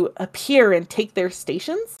to appear and take their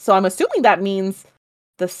stations. So I'm assuming that means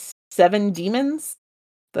the 7 demons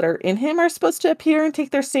that are in him are supposed to appear and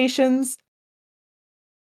take their stations.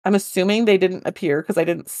 I'm assuming they didn't appear because I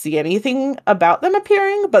didn't see anything about them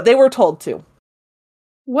appearing, but they were told to.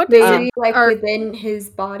 What Maybe within his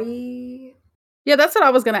body? Yeah, that's what I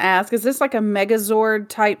was going to ask. Is this like a Megazord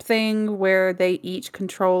type thing where they each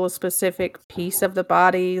control a specific piece of the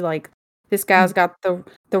body? Like this guy's got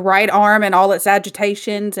the right arm and all its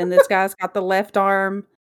agitations, and this guy's got the left arm.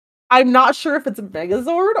 I'm not sure if it's a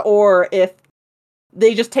Megazord or if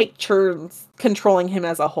they just take turns controlling him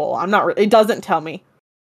as a whole. It doesn't tell me.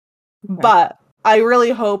 Okay. But I really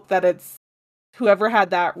hope that it's whoever had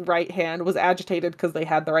that right hand was agitated because they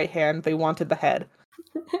had the right hand. They wanted the head.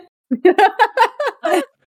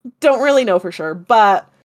 Don't really know for sure, but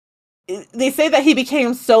they say that he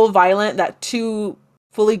became so violent that 2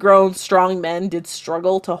 fully grown strong men did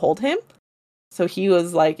struggle to hold him. So he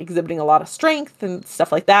was like exhibiting a lot of strength and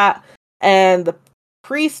stuff like that. And the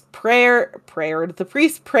priest prayed,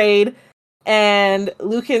 and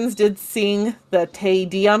Lukens did sing the Te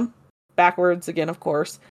Deum, backwards again, of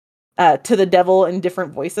course, to the devil in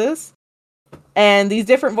different voices. And these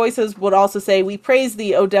different voices would also say, we praise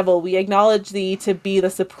thee, O devil, we acknowledge thee to be the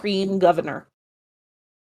supreme governor.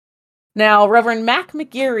 Now, Reverend Mac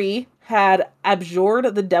McGeary had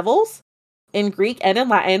abjured the devils in Greek and in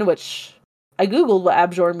Latin, which I googled what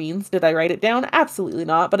abjure means. Did I write it down? Absolutely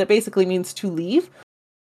not, but it basically means to leave.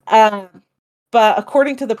 But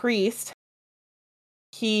according to the priest,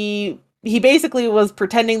 he basically was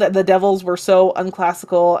pretending that the devils were so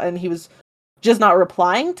unclassical and he was just not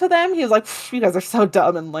replying to them. He was like, you guys are so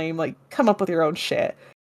dumb and lame. Like, come up with your own shit.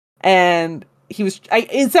 And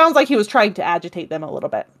it sounds like he was trying to agitate them a little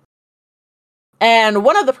bit. And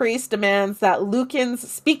one of the priests demands that Lukens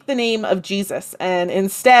speak the name of Jesus. And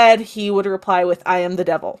instead, he would reply with, I am the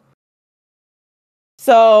devil.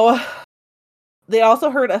 So they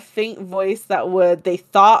also heard a faint voice that they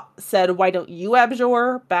thought said, why don't you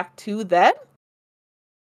abjure, back to them?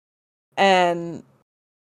 And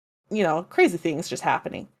crazy things just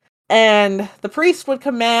happening. And the priest would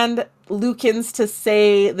command Lukens to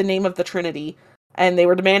say the name of the Trinity. And they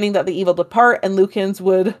were demanding that the evil depart, and Lukens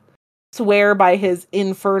would swear by his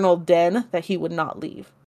infernal den that he would not leave.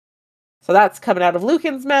 So that's coming out of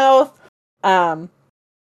Lukens' mouth. Let's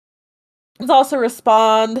also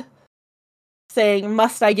respond saying,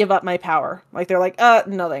 must I give up my power? Like, they're like,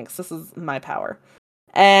 no thanks, this is my power.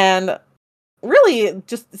 And really,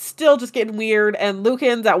 still getting weird, and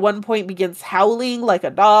Lukens at one point begins howling like a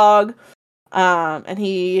dog,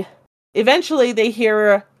 and eventually they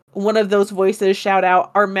hear one of those voices shout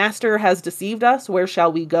out, our master has deceived us, where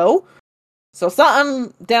shall we go? So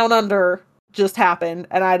something down under just happened,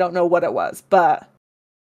 and I don't know what it was, but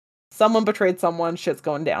someone betrayed someone, shit's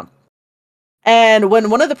going down. And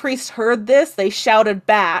when one of the priests heard this, they shouted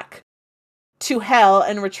back to hell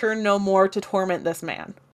and return no more to torment this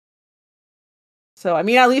man. So, at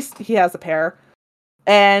least he has a pair.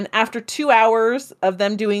 And after 2 hours of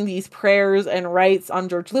them doing these prayers and rites on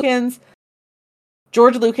George Lukens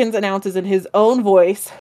announces in his own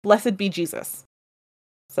voice, blessed be Jesus.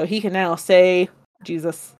 So he can now say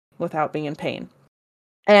Jesus without being in pain.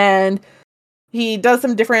 And he does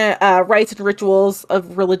some different rites and rituals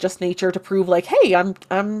of religious nature to prove like, hey,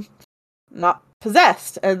 I'm not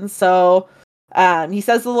possessed. And so he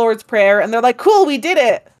says the Lord's Prayer, and they're like, cool, we did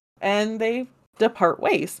it. And they depart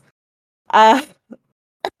ways. Why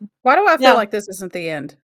do I feel like this isn't the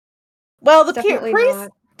end? Well, the priest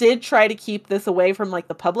did try to keep this away from like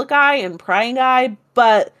the public eye and prying eye,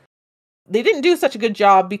 but they didn't do such a good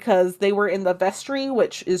job because they were in the vestry,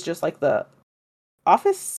 which is just like the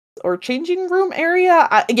office or changing room area.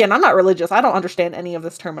 Again, I'm not religious. I don't understand any of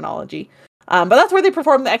this terminology. But that's where they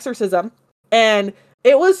performed the exorcism. And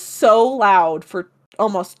it was so loud for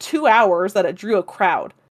almost 2 hours that it drew a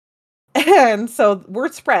crowd. And so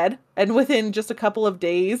word spread. And within just a couple of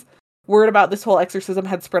days, word about this whole exorcism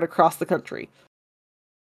had spread across the country.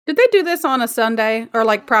 Did they do this on a Sunday or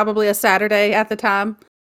like probably a Saturday at the time?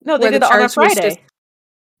 No, they did it on a Friday.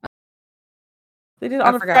 They did it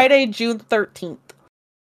on a Friday, June 13th.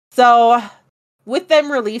 So with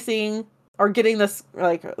them releasing or getting this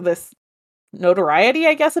notoriety,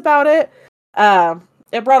 I guess, about it,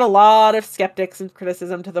 it brought a lot of skeptics and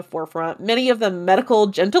criticism to the forefront. Many of the medical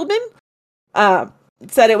gentlemen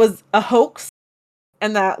said it was a hoax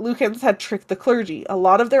and that Lukens had tricked the clergy. A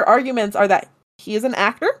lot of their arguments are that he is an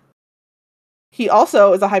actor. He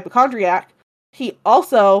also is a hypochondriac. He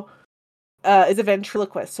also is a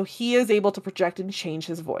ventriloquist, so he is able to project and change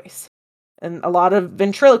his voice. And a lot of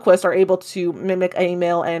ventriloquists are able to mimic a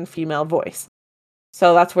male and female voice.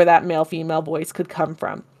 So that's where that male-female voice could come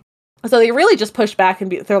from. So they really just push back and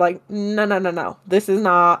they're like, no. This is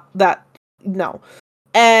not that, no.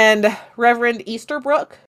 And Reverend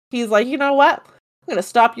Easterbrook, he's like, you know what? I'm going to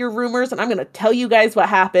stop your rumors and I'm going to tell you guys what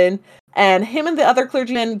happened. And him and the other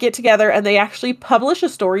clergymen get together and they actually publish a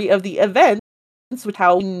story of the events, which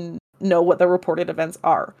how we know what the reported events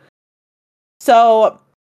are. So,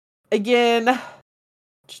 again,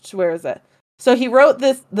 where is it? So he wrote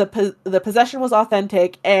this, the possession was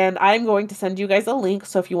authentic, and I'm going to send you guys a link,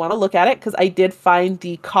 so if you want to look at it, because I did find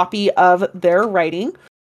the copy of their writing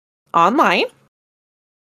online.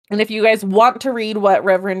 And if you guys want to read what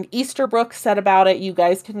Reverend Easterbrook said about it, you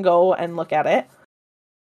guys can go and look at it.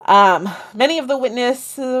 Many of the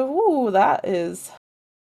witnesses, that is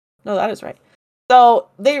right. So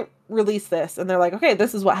they release this and they're like, okay,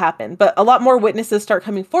 this is what happened. But a lot more witnesses start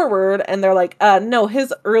coming forward and they're like, no,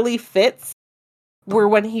 his early fits were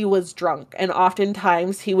when he was drunk. And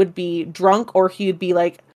oftentimes he would be drunk or he'd be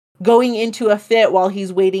like going into a fit while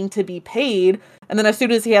he's waiting to be paid. And then as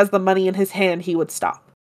soon as he has the money in his hand, he would stop.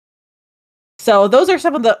 So those are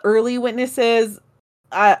some of the early witnesses.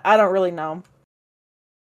 I don't really know.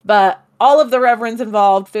 But all of the reverends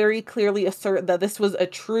involved very clearly assert that this was a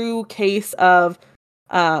true case of...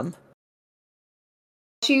 what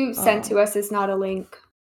you sent to us is not a link.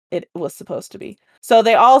 It was supposed to be. So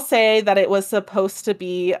they all say that it was supposed to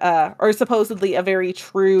be, or supposedly a very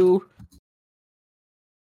true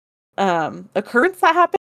occurrence that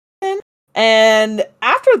happened. And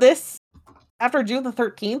after this, after June the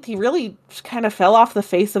 13th, he really kind of fell off the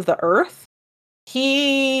face of the earth.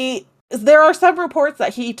 There are some reports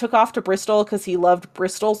that he took off to Bristol because he loved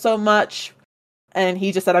Bristol so much. And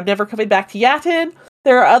he just said, I'm never coming back to Yatton.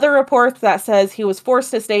 There are other reports that says he was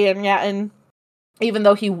forced to stay in Yatton, even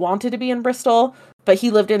though he wanted to be in Bristol, but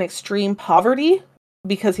he lived in extreme poverty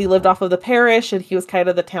because he lived off of the parish and he was kind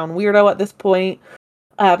of the town weirdo at this point.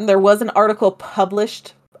 There was an article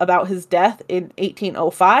published about his death in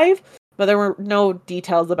 1805, but there were no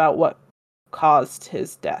details about what caused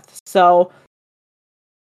his death. So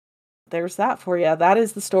there's that for you. That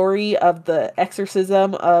is the story of the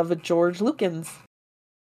exorcism of George Lukens.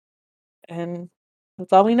 And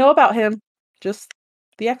that's all we know about him. Just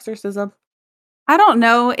the exorcism. I don't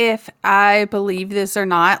know if I believe this or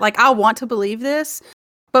not. Like, I want to believe this,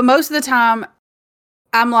 but most of the time,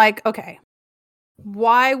 I'm like, okay,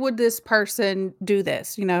 why would this person do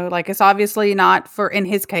this? You know, like, it's obviously not for, in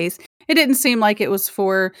his case, it didn't seem like it was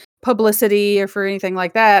for publicity or for anything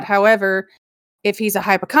like that. However, if he's a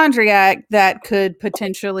hypochondriac, that could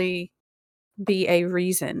potentially be a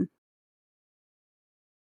reason.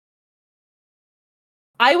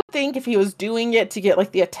 I would think if he was doing it to get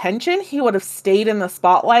like the attention, he would have stayed in the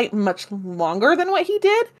spotlight much longer than what he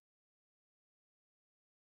did.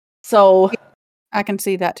 So I can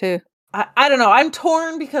see that too. I don't know. I'm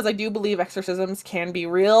torn because I do believe exorcisms can be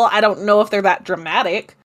real. I don't know if they're that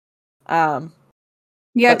dramatic. Yeah,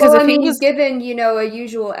 because if he was given, a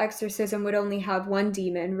usual exorcism would only have one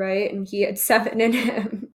demon, right? And he had 7 in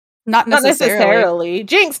him. Not necessarily.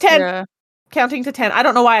 Jinx, 10. Yeah. Counting to 10. I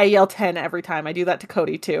don't know why I yell 10 every time. I do that to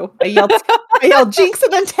Cody too. I yell Jinx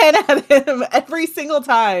and then 10 at him every single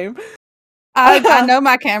time. I know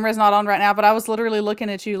my camera's not on right now, but I was literally looking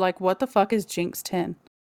at you like, what the fuck is Jinx 10?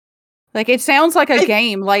 Like, it sounds like a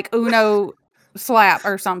game, like Uno slap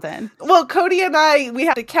or something. Well, Cody and we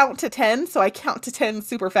have to count to 10, so I count to 10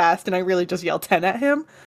 super fast, and I really just yell 10 at him.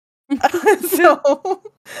 So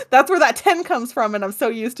that's where that 10 comes from, and I'm so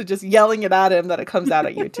used to just yelling it at him that it comes out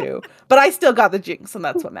at you too. But I still got the Jinx, and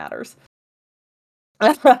that's what matters.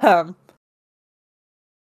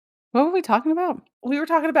 What were we talking about? We were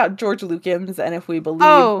talking about George Lucas and if we believe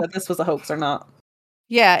Oh, that this was a hoax or not.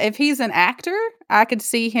 yeah. If he's an actor, I could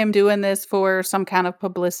see him doing this for some kind of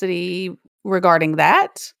publicity regarding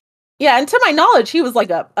that. Yeah, and to my knowledge, he was like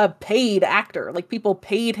a paid actor. Like, people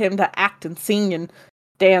paid him to act and sing and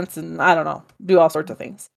dance and, I don't know, do all sorts of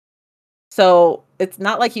things. So it's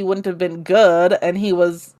not like he wouldn't have been good, and he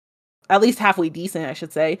was at least halfway decent, I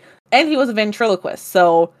should say. And he was a ventriloquist.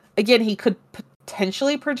 So, again, he could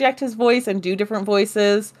potentially project his voice and do different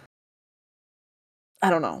voices. I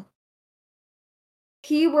don't know.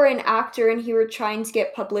 He were an actor and he were trying to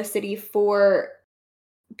get publicity for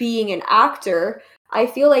being an actor, I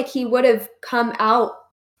feel like he would have come out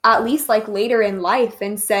at least like later in life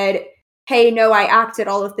and said, "Hey, no, I acted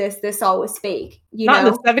all of this. This all was fake." You Not know?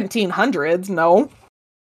 in the 1700s, no.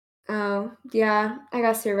 Oh, yeah, I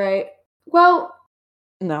guess you're right. Well,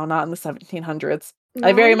 No, not in the 1700s. no.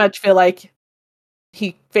 I very much feel like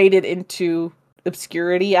he faded into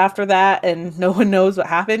obscurity after that, and no one knows what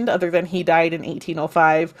happened other than he died in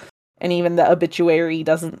 1805, and even the obituary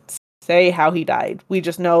doesn't say how he died. We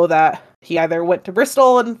just know that he either went to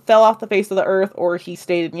Bristol and fell off the face of the earth, or he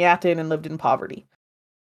stayed in Yatton and lived in poverty.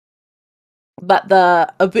 But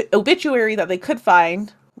the obituary that they could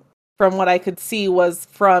find, from what I could see, was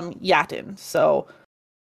from Yatton. So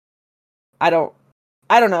I don't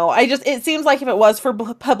know. It seems like if it was for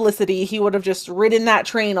publicity, he would have just ridden that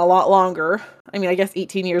train a lot longer. I mean, I guess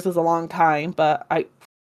 18 years is a long time, but if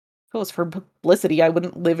it was for publicity, I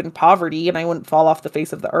wouldn't live in poverty and I wouldn't fall off the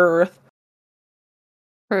face of the earth.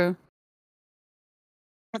 True.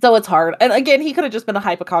 So it's hard. And again, he could have just been a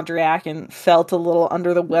hypochondriac and felt a little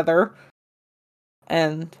under the weather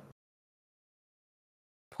and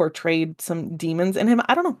portrayed some demons in him.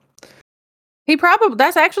 I don't know.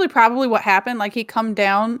 That's actually probably what happened. Like, he come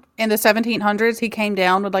down in the 1700s, he came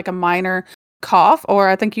down with like a minor cough, or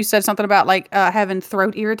I think you said something about like having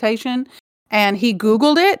throat irritation, and he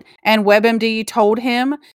Googled it, and WebMD told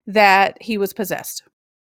him that he was possessed.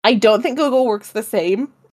 I don't think Google works the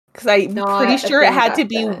same, because I'm pretty sure it had to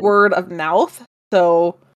be word of mouth.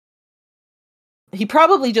 So he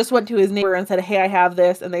probably just went to his neighbor and said, "Hey, I have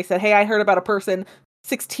this." And they said, "Hey, I heard about a person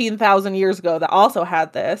 16,000 years ago that also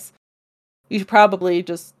had this. You should probably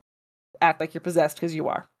just act like you're possessed, because you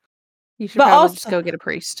are." You should probably just go get a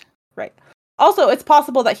priest. Right. Also, it's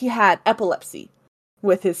possible that he had epilepsy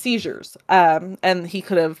with his seizures. And he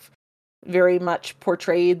could have very much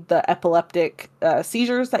portrayed the epileptic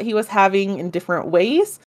seizures that he was having in different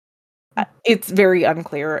ways. It's very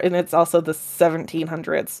unclear, and it's also the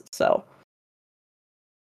 1700s, so.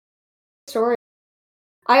 Story.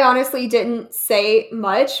 I honestly didn't say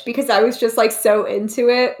much because I was just like so into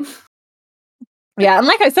it. Yeah, and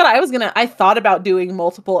like I said, I thought about doing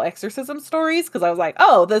multiple exorcism stories, because I was like,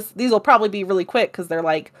 oh, these will probably be really quick, because they're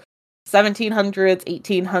like 1700s,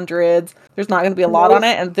 1800s. There's not going to be a lot on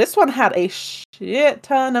it, and this one had a shit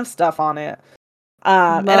ton of stuff on it.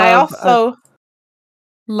 And I also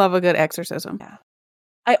love a good exorcism. Yeah.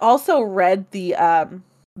 I also read the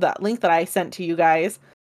link that I sent to you guys,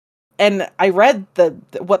 and I read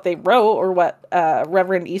what they wrote, or what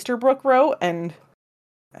Reverend Easterbrook wrote, and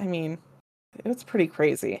I mean, it was pretty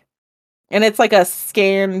crazy. And it's like a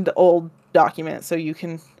scanned old document, so you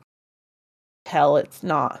can tell it's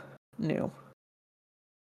not new.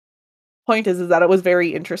 Point is that it was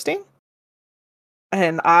very interesting.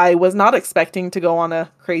 And I was not expecting to go on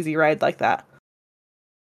a crazy ride like that.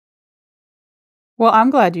 Well, I'm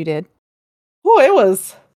glad you did. Oh, it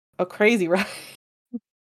was a crazy ride.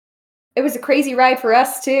 It was a crazy ride for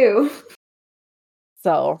us too.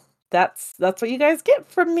 So that's what you guys get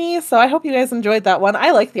from me. So I hope you guys enjoyed that one.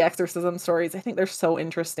 I like the exorcism stories. I think they're so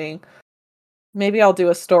interesting. Maybe I'll do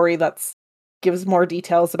a story that gives more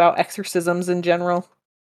details about exorcisms in general.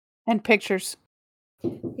 And pictures.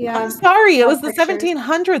 Yeah. I'm sorry, it was the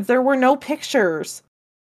 1700s. There were no pictures.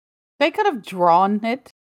 They could have drawn it.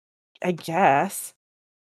 I guess.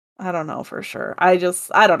 I don't know for sure. I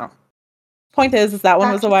don't know. Point is that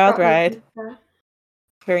one was a wild ride.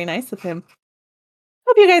 Very nice of him.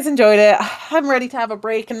 Hope you guys enjoyed it. I'm ready to have a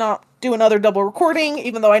break and not do another double recording,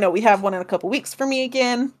 even though I know we have one in a couple weeks for me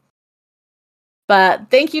again. But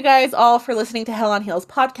thank you guys all for listening to Hell on Heels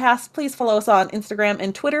podcast. Please follow us on Instagram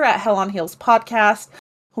and Twitter at Hell on Heels podcast.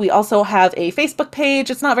 We also have a Facebook page.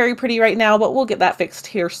 It's not very pretty right now, but we'll get that fixed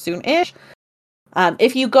here soon-ish.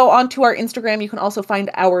 If you go onto our Instagram, you can also find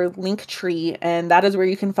our link tree, and that is where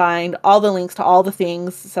you can find all the links to all the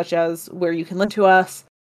things, such as where you can link to us,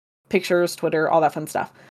 pictures, Twitter, all that fun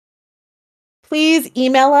stuff. Please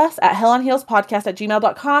email us at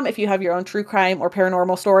hellonheelspodcast@gmail.com if you have your own true crime or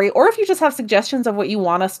paranormal story, or if you just have suggestions of what you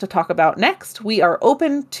want us to talk about next. We are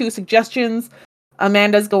open to suggestions.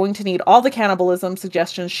 Amanda's going to need all the cannibalism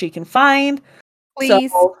suggestions she can find. Please.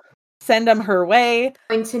 So send them her way.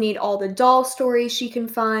 Going to need all the doll stories she can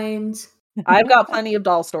find. I've got plenty of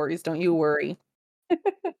doll stories, don't you worry.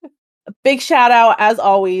 A big shout out, as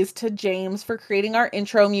always, to James for creating our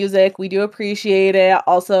intro music. We do appreciate it.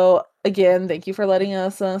 Also, again, thank you for letting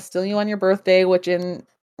us steal you on your birthday, which in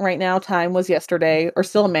right now time was yesterday, or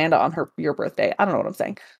still Amanda on your birthday. I don't know what I'm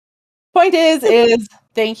saying. Point is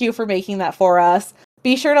thank you for making that for us.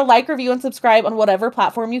 Be sure to like, review, and subscribe on whatever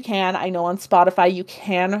platform you can. I know on Spotify you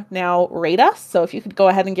can now rate us, so if you could go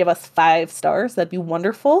ahead and give us 5 stars, that'd be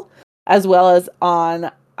wonderful. As well as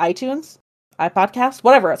on iTunes, iPodcast,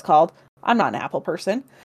 whatever it's called. I'm not an Apple person.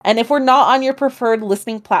 And if we're not on your preferred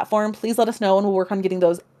listening platform, please let us know and we'll work on getting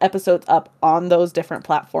those episodes up on those different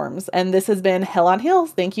platforms. And this has been Hell on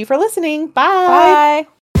Heels. Thank you for listening. Bye. Bye.